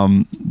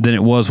when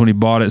he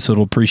bought it, so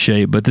it'll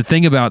appreciate. But the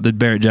thing about the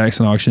Barrett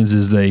Jackson auctions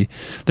is they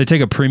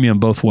take a premium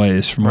both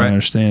ways, from what I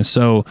understand.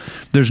 So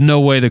there's no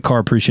way the car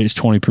appreciates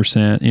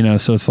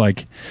 20%, so it's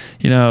like,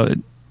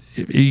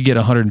 you get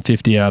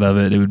 150 out of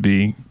it, it would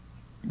be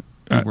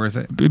worth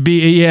it. It would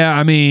be.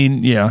 Are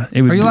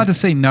you allowed to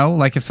say no?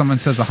 Like if someone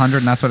says 100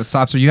 and that's what it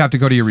stops, or you have to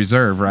go to your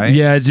reserve, right?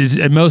 Yeah,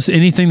 it's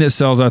anything that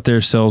sells out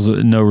there sells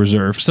no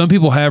reserve. Some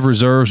people have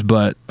reserves,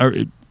 but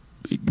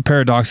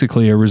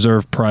paradoxically, a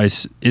reserve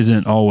price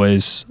isn't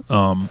always.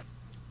 A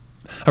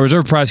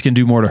reserve price can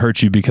do more to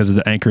hurt you because of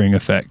the anchoring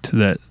effect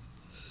that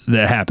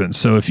happens.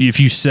 So if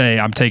you say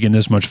I'm taking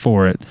this much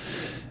for it,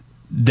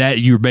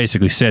 that you're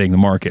basically setting the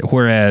market.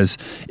 Whereas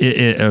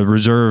a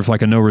reserve,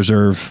 like a no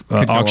reserve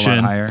auction, go a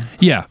lot higher.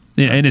 Yeah,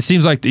 and it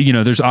seems like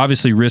there's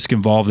obviously risk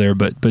involved there,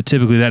 but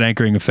typically that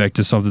anchoring effect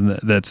is something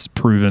that's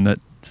proven that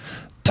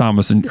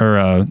Thomas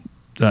or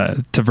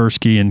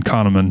Tversky and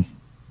Kahneman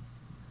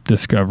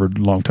discovered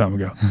a long time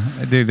ago.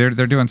 Dude,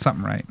 they're doing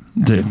something right.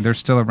 Dude, they're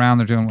still around.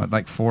 They're doing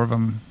like 4 of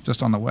them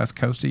just on the West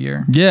Coast a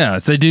year. Yeah,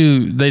 they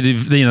do.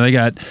 They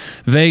got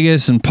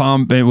Vegas and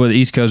the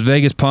East Coast,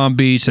 Vegas, Palm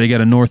Beach. They got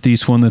a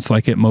Northeast one that's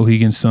like at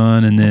Mohegan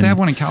Sun, and then they have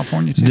one in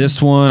California too.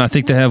 This one, I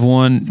think they have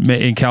one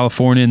in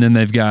California, and then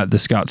they've got the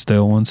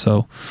Scottsdale one.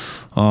 So,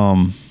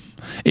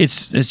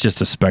 it's just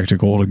a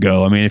spectacle to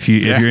go. I mean, if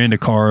you're into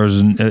cars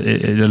and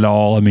at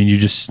all, I mean,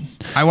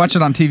 I watched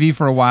it on TV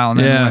for a while, and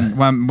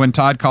then when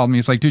Todd called me,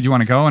 he's like, "Dude, you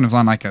want to go?" And it was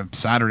on like a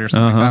Saturday or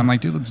something like that. I'm like,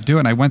 "Dude, let's do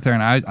it." And I went there,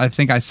 and I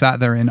think I sat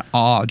there in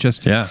awe.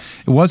 It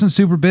wasn't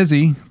super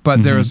busy,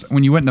 but there was,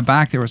 when you went in the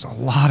back, there was a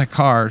lot of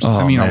cars.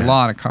 Oh, a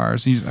lot of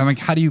cars. I'm like,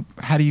 how do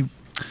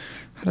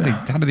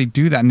they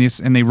do that?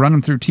 And they run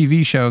them through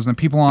TV shows, and the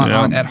people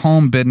on at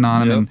home bidding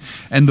on them.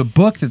 And the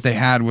book that they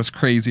had was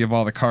crazy of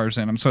all the cars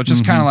in them. So it's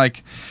just kind of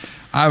like,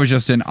 I was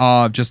just in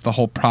awe of just the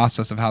whole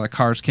process of how the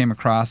cars came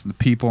across and the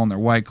people and their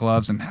white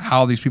gloves and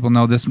how these people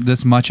know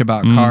this much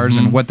about cars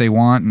and what they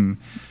want. And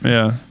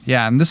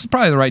yeah, and this is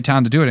probably the right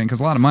town to do it in because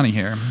a lot of money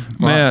here.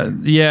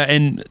 Yeah,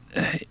 and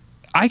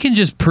I can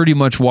just pretty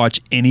much watch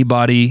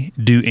anybody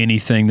do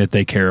anything that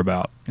they care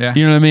about. Yeah.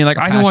 You know what I mean? Like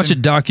I can watch a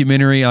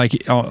documentary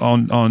like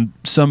on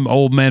some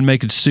old man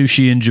making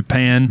sushi in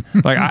Japan.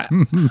 Like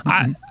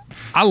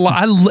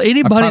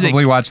anybody I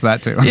probably watch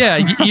that too. Yeah,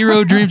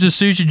 Jiro dreams of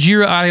sushi.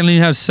 Jiro, I don't even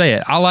know how to say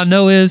it. All I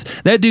know is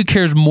that dude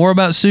cares more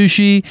about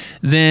sushi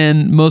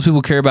than most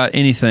people care about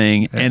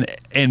anything,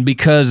 and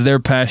because they're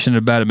passionate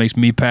about it, makes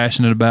me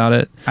passionate about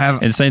it.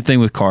 And same thing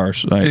with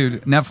cars. Like,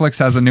 dude, Netflix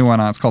has a new one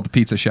on. It's called The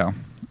Pizza Show.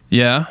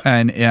 Yeah,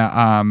 and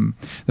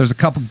there's a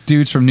couple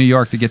dudes from New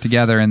York that get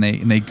together and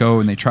they go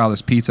and they try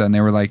this pizza and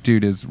they were like,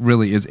 dude, is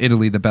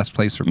Italy the best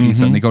place for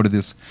pizza? And they go to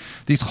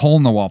these hole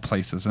in the wall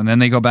places and then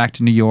they go back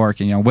to New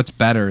York and what's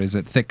better? Is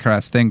it thick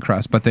crust, thin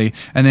crust? And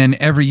then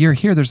every year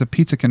here there's a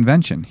pizza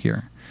convention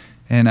here,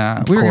 and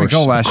we were going to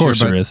go last year,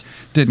 but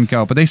didn't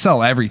go. But they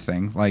sell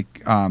everything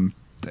like.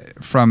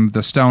 From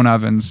the stone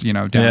ovens,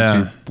 down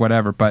to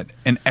whatever.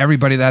 And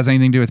everybody that has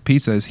anything to do with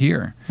pizza is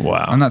here.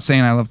 Wow. I'm not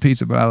saying I love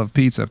pizza, but I love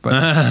pizza.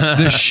 But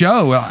this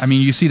show, I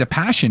mean, you see the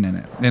passion in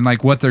it and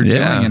like what they're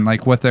doing and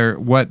like what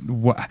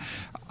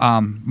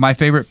my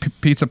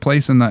favorite pizza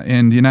place in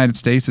the United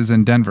States is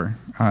in Denver.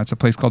 It's a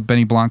place called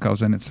Benny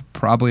Blanco's, and it's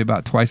probably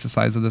about twice the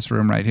size of this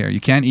room right here. You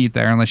can't eat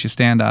there unless you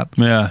stand up.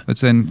 Yeah.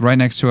 It's right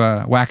next to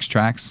a Wax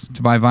Trax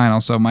to buy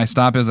vinyl. So my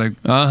stop is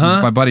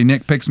my buddy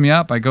Nick picks me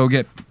up. I go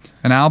get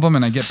an album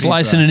and I get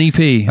slicing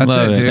pizza. an EP. That's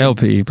Love it, dude.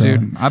 LP, bro.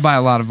 Dude, I buy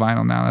a lot of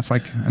vinyl now. That's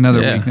like another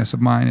weakness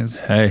of mine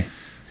is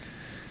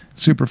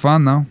super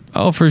fun though.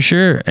 Oh, for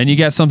sure. And you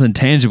got something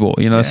tangible.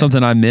 That's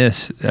something I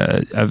miss.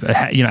 Of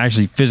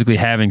actually physically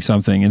having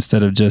something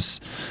instead of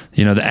just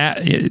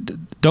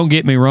don't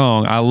get me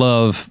wrong.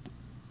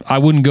 I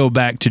wouldn't go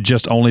back to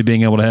just only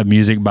being able to have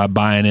music by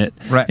buying it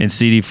in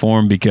CD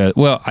form because,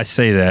 well, I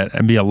say that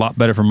it'd be a lot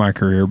better for my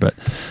career, but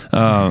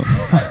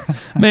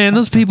man,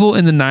 those people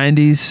in the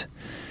 90s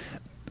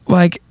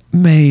like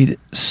made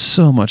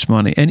so much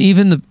money, and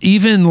even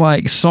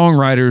like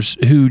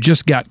songwriters who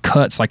just got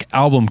cuts, like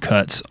album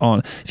cuts on.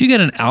 If you get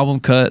an album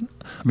cut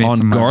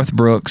on Garth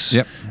Brooks,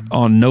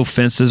 on No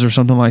Fences or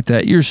something like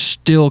that, you're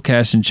still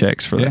cashing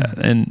checks for that.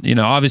 And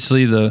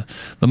obviously the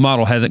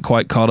model hasn't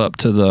quite caught up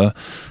to the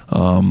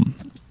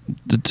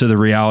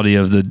reality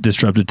of the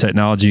disruptive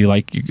technology,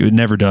 like it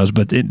never does.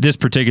 But in this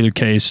particular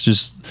case,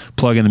 just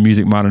plug in the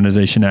Music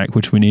Modernization Act,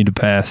 which we need to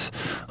pass,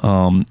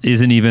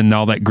 isn't even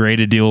all that great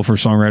a deal for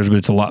songwriters, but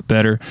it's a lot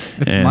better.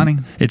 Money.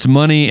 It's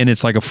money, and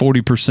it's like a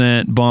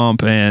 40%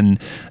 bump, and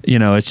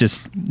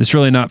it's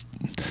really not.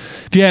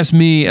 If you ask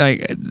me,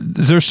 like,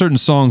 there's certain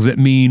songs that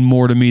mean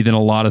more to me than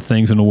a lot of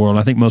things in the world.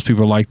 I think most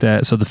people are like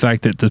that. So the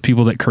fact that the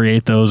people that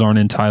create those aren't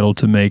entitled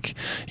to make,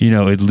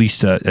 at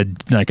least a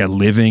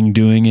living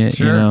doing it,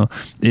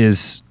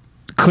 is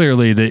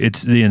clearly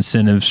it's the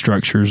incentive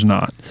structure is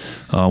not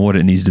what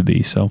it needs to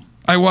be. So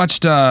I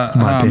watched.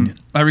 My opinion.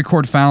 I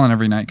record Fallon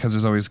every night because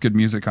there's always good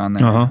music on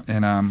there.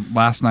 And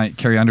last night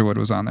Carrie Underwood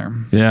was on there.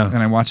 Yeah. And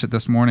I watched it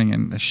this morning,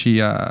 and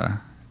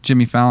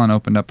Jimmy Fallon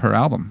opened up her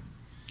album.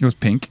 It was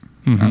pink.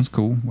 That's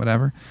cool,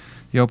 whatever.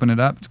 You open it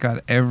up, it's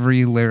got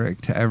every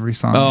lyric to every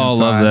song. Oh,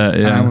 inside. I love that,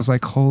 yeah. And I was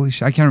like, holy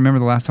shit. I can't remember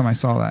the last time I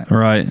saw that.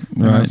 Right.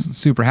 I was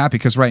super happy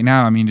because right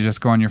now, I mean, you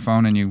just go on your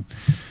phone and you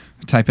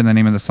type in the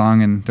name of the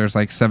song, and there's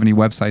like 70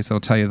 websites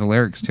that'll tell you the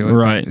lyrics to it.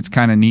 Right. But it's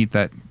kind of neat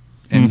that,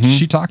 and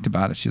she talked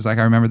about it. She's like,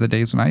 I remember the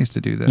days when I used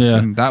to do this. Yeah.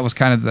 And that was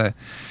kind of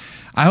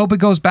I hope it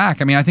goes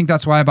back. I mean, I think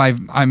that's why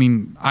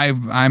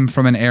I'm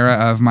from an era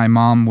of my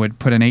mom would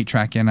put an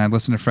 8-track in. I'd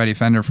listen to Freddie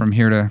Fender from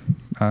here to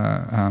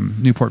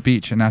Newport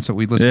Beach, and that's what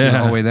we'd listen to the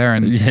whole way there.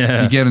 And you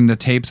get into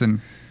tapes,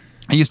 and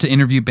I used to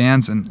interview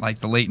bands in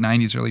like the late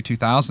 90s, early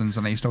 2000s,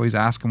 and I used to always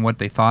ask them what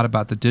they thought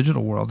about the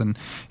digital world, and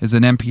is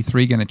an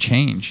MP3 going to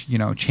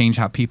change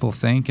how people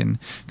think? And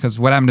because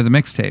what happened to the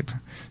mixtape?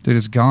 Dude,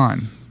 it's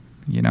gone.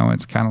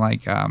 It's kind of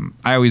like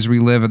I always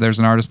relive. There's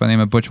an artist by the name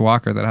of Butch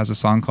Walker that has a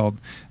song called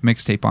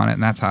Mixtape on it,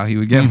 and that's how he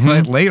would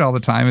get laid all the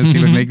time. Is he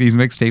would make these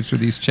mixtapes for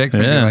these chicks,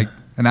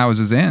 and that was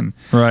his in.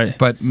 Right.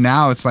 But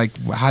now it's like,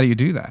 how do you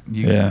do that?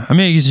 I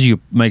mean,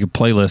 you make a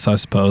playlist, I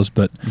suppose,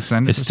 but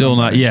it's still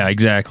not. Yeah,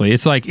 exactly.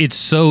 It's like it's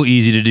so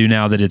easy to do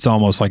now that it's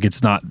almost like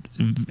it's not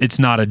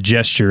a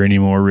gesture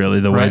anymore, really,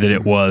 the way that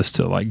it was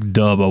to like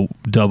dub a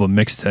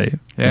mixtape.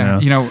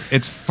 Yeah,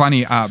 it's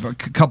funny. A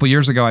couple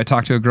years ago, I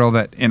talked to a girl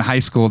that in high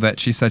school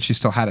that she said she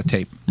still had a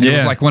tape. It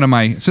was like one of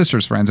my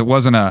sister's friends. It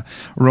wasn't a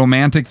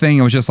romantic thing.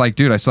 It was just like,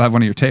 dude, I still have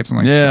one of your tapes. I'm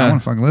like, shit, I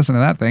want to fucking listen to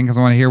that thing because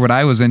I want to hear what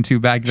I was into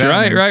back then.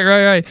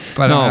 Right.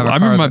 But no, I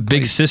remember my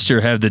big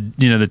sister had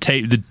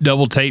the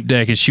double tape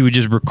deck, and she would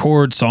just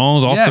record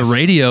songs off the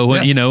radio.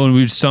 When when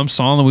we some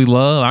song that we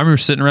love. I remember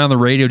sitting around the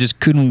radio, just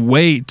couldn't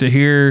wait to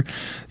hear,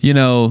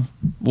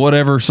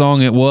 whatever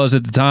song it was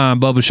at the time.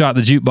 Bubba Shot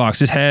the Jukebox.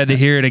 Just had to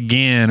hear it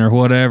again or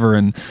whatever.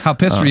 And how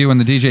pissed were you when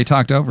the DJ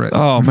talked over it?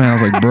 Oh man,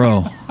 I was like,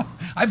 bro.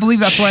 I believe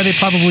that's why they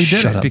probably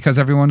did it, because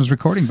everyone was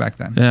recording back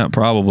then. Yeah,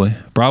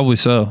 probably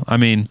so. I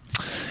mean,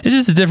 it's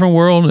just a different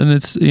world, and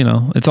it's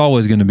it's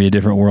always going to be a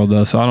different world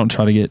though. So I don't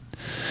try to get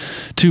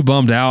too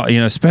bummed out,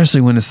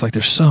 especially when it's like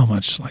there's so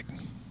much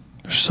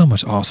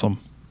awesome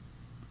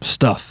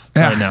stuff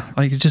right now.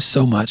 Like it's just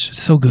so much.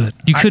 It's so good.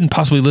 You couldn't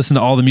possibly listen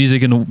to all the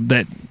music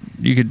that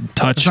you could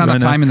touch. There's not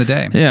enough time in the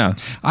day. Yeah.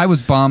 I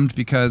was bummed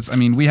because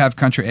we have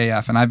Country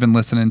AF, and I've been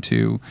listening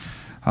to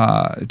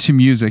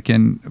music,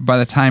 and by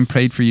the time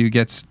Prayed For You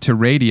gets to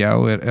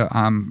radio,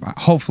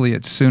 hopefully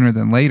it's sooner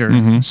than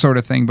later, sort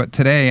of thing. But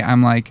today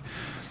I'm like,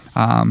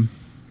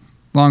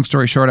 long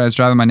story short, I was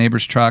driving my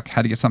neighbor's truck,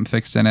 had to get something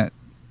fixed in it.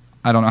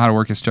 I don't know how to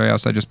work his stereo,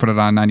 so I just put it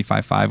on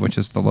 95.5, which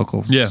is the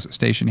local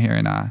station here,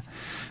 and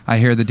I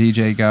hear the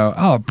DJ go,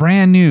 "Oh,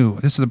 brand new!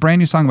 This is a brand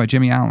new song by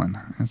Jimmy Allen.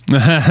 It's the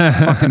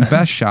fucking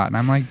best shot." And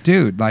I'm like,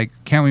 "Dude, like,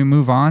 can't we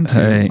move on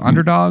to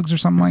Underdogs or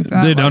something like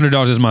that?" Dude,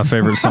 Underdogs is my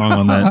favorite song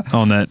on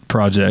that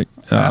project.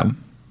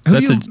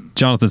 That's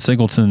Jonathan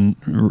Singleton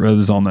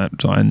was on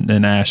that,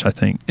 and Ash, I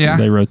think. Yeah,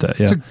 they wrote that.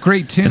 Yeah, it's a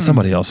great tune. And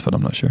somebody else, but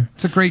I'm not sure.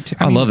 It's a great tune.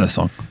 I love that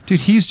song,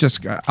 dude. He's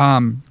just.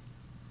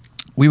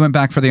 We went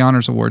back for the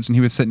Honors Awards, and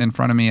he was sitting in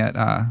front of me at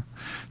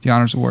the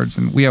Honors Awards,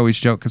 and we always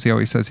joke because he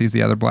always says he's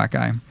the other black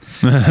guy.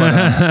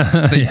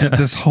 But they did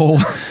this whole.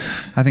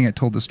 I think I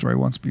told this story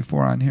once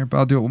before on here, but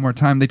I'll do it one more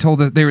time.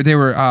 They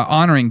were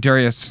honoring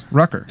Darius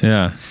Rucker.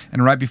 Yeah.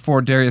 And right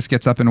before Darius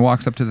gets up and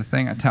walks up to the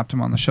thing, I tapped him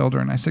on the shoulder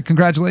and I said,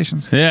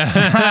 "Congratulations."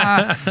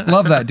 Yeah.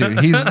 Love that dude.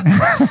 He's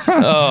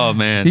oh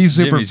man, he's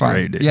super Jimmy's fun.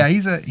 Great, dude. Yeah,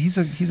 he's a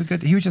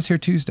good. He was just here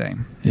Tuesday.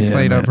 He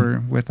played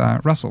over with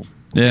Russell.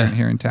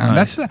 Here in town.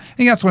 Nice. I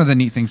think that's one of the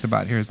neat things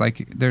about here is like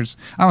I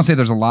don't say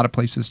there's a lot of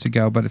places to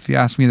go, but if you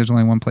ask me, there's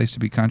only one place to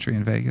be country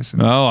in Vegas.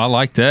 And I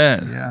like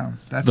that. Yeah,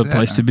 that's the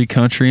place to be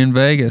country in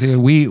Vegas. Dude,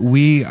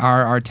 we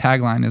our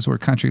tagline is where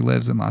country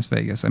lives in Las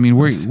Vegas. I mean,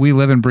 we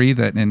live and breathe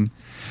it, and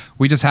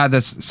we just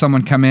had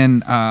someone come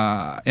in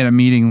a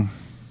meeting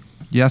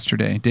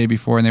day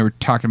before, and they were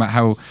talking about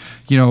how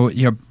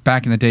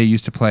back in the day you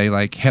used to play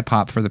like hip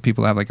hop for the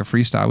people that have like a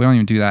freestyle. We don't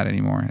even do that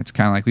anymore. It's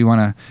kind of like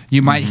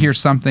you might hear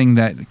something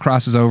that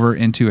crosses over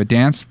into a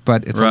dance,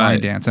 but it's a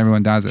line dance.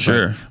 Everyone does it.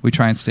 Sure. But we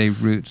try and stay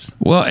roots.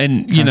 Well,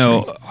 and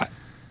country.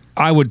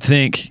 I would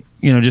think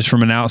just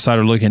from an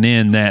outsider looking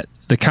in that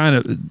the kind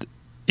of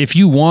if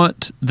you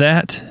want to hear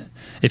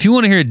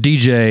a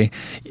DJ,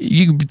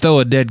 you can throw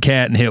a dead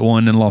cat and hit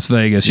one in Las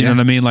Vegas. You know what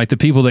I mean? Like the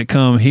people that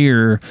come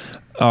here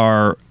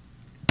are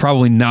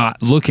probably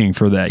not looking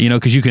for that,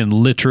 because you can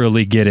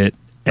literally get it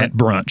at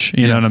brunch.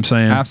 You know what I'm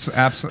saying?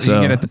 Absolutely. So,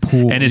 you get it at the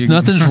pool. And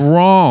nothing's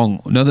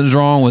wrong. Nothing's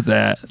wrong with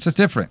that. It's just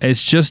different.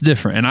 It's just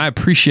different. And I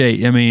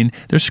appreciate,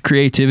 there's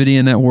creativity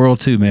in that world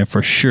too, man,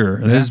 for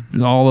sure. Yeah. There's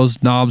all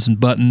those knobs and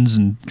buttons.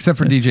 Except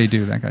for DJ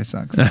Do. That guy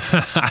sucks.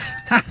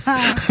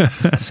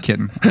 Just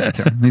kidding.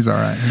 He's all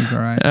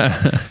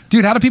right.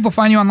 Dude, how do people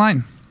find you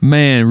online?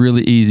 Man,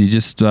 really easy.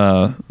 Just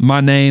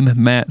my name,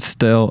 Matt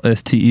Stell,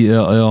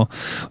 Stell.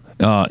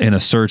 In a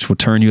search will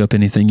turn you up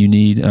anything you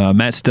need.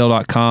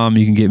 MattStell.com.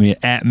 You can get me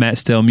at Matt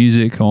Stell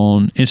Music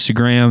on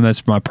Instagram.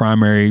 That's my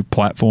primary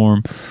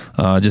platform.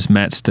 Just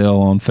Matt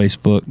Stell on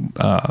Facebook.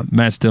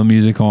 Matt Stell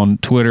Music on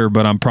Twitter,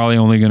 but I'm probably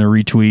only going to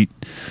retweet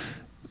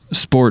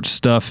sports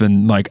stuff.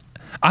 And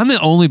I'm the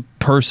only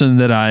person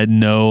that I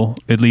know,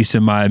 at least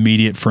in my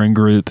immediate friend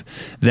group,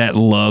 that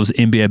loves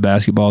NBA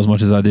basketball as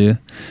much as I do.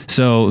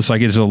 So it's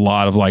like it's a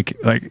lot of like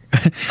I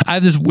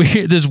have this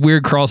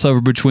weird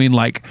crossover between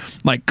like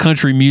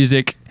country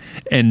music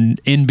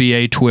and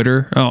NBA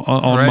Twitter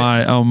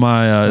on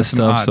my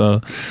stuff.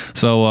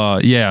 So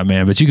yeah,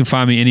 man. But you can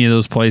find me any of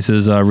those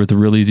places with a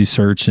real easy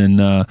search,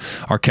 and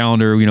our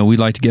calendar. We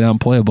like to get out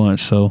and play a bunch,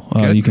 so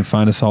you can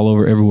find us all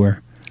over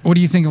everywhere. What do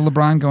you think of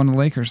LeBron going to the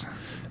Lakers?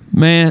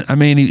 Man,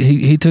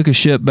 he took a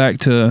ship back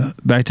to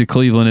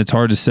Cleveland. It's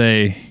hard to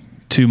say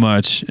too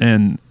much,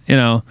 and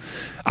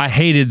I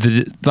hated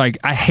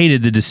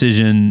the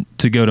decision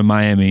to go to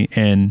Miami.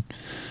 And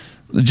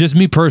just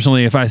me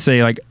personally, if I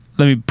say let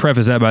me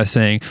preface that by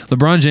saying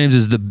LeBron James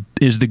is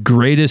the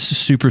greatest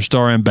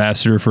superstar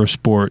ambassador for a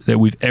sport that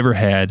we've ever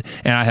had,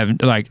 and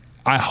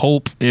I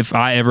hope if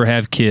I ever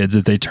have kids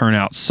that they turn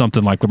out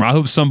something like LeBron. I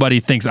hope somebody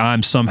thinks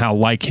I'm somehow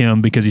like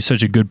him because he's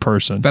such a good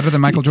person. Better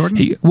than Michael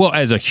Jordan? Well,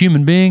 as a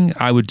human being,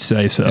 I would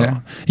say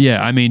so.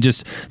 Yeah.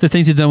 Just the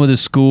things he's done with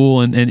his school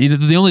and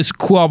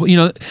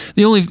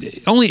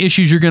the only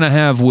issues you're going to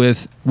have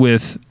with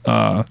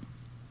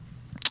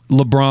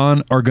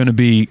LeBron are going to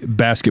be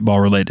basketball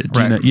related.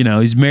 Right.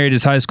 He's married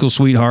his high school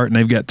sweetheart and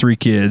they've got 3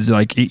 kids.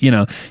 He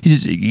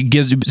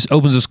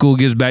opens a school,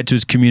 gives back to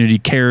his community,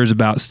 cares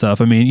about stuff.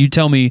 You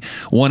tell me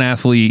one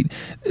athlete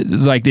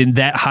in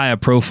that high a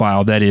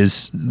profile that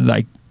is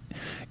perfect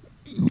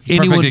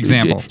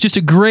example. Just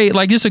a great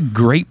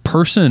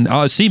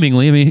person.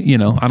 Seemingly,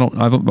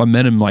 I've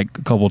met him a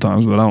couple of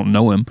times, but I don't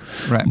know him.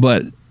 Right.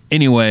 But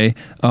anyway,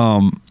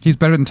 he's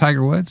better than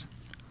Tiger Woods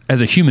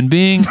as a human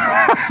being.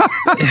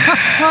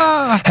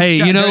 Hey,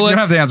 you know what? You don't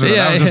have to answer that.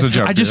 That was just a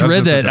joke. I just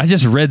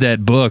read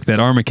that book, that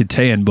Armin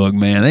Katayan book,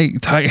 man.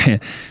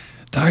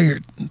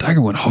 Tiger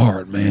went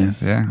hard, man.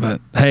 Yeah.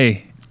 But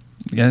hey,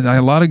 yeah,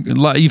 a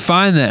lot you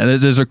find that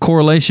there's a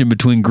correlation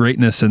between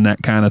greatness and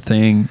that kind of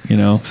thing,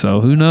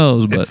 So who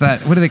knows? But it's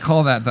that. What do they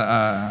call that?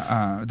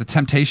 The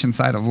temptation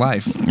side of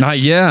life.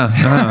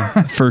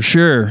 For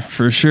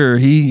sure.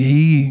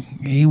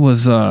 He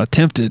was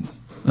tempted.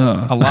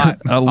 A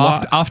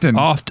lot.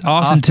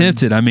 Often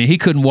tempted. I mean, he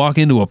couldn't walk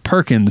into a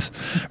Perkins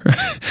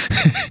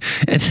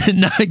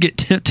and not get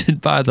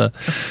tempted by the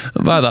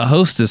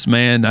hostess,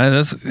 man.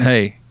 That's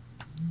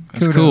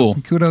cool.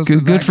 Kudos.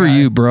 Good for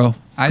you, bro.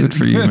 Good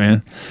for you,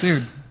 man.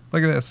 Dude,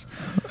 look at this.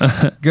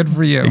 Good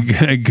for you.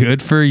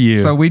 Good for you.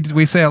 So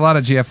we say a lot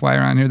of GFY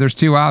around here. There's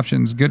two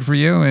options. Good for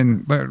you,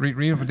 and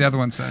read what the other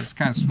one says. It's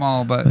kind of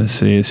small, but let's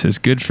see. It says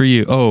good for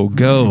you. Oh,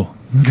 go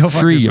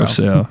free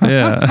yourself.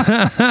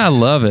 Yeah. I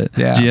love it.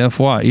 Yeah.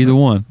 GFY, either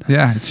one.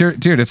 Yeah, it's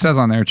dude. It says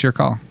on there, it's your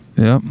call.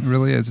 Yep. It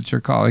really is. It's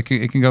your call. It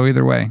can go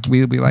either way.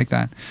 We like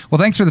that. Well,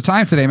 thanks for the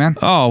time today, man.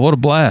 Oh, what a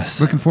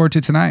blast. Looking forward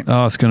to tonight.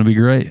 Oh, it's going to be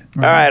great.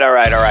 All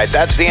right.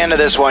 That's the end of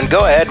this one.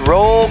 Go ahead,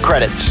 roll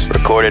credits.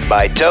 Recorded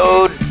by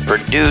Toad,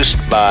 produced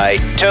by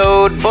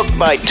Toad, booked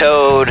by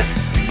Toad,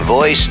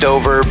 voiced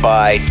over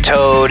by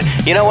Toad.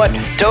 You know what?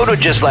 Toad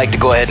would just like to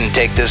go ahead and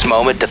take this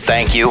moment to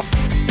thank you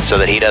so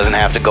that he doesn't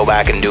have to go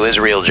back and do his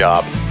real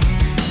job.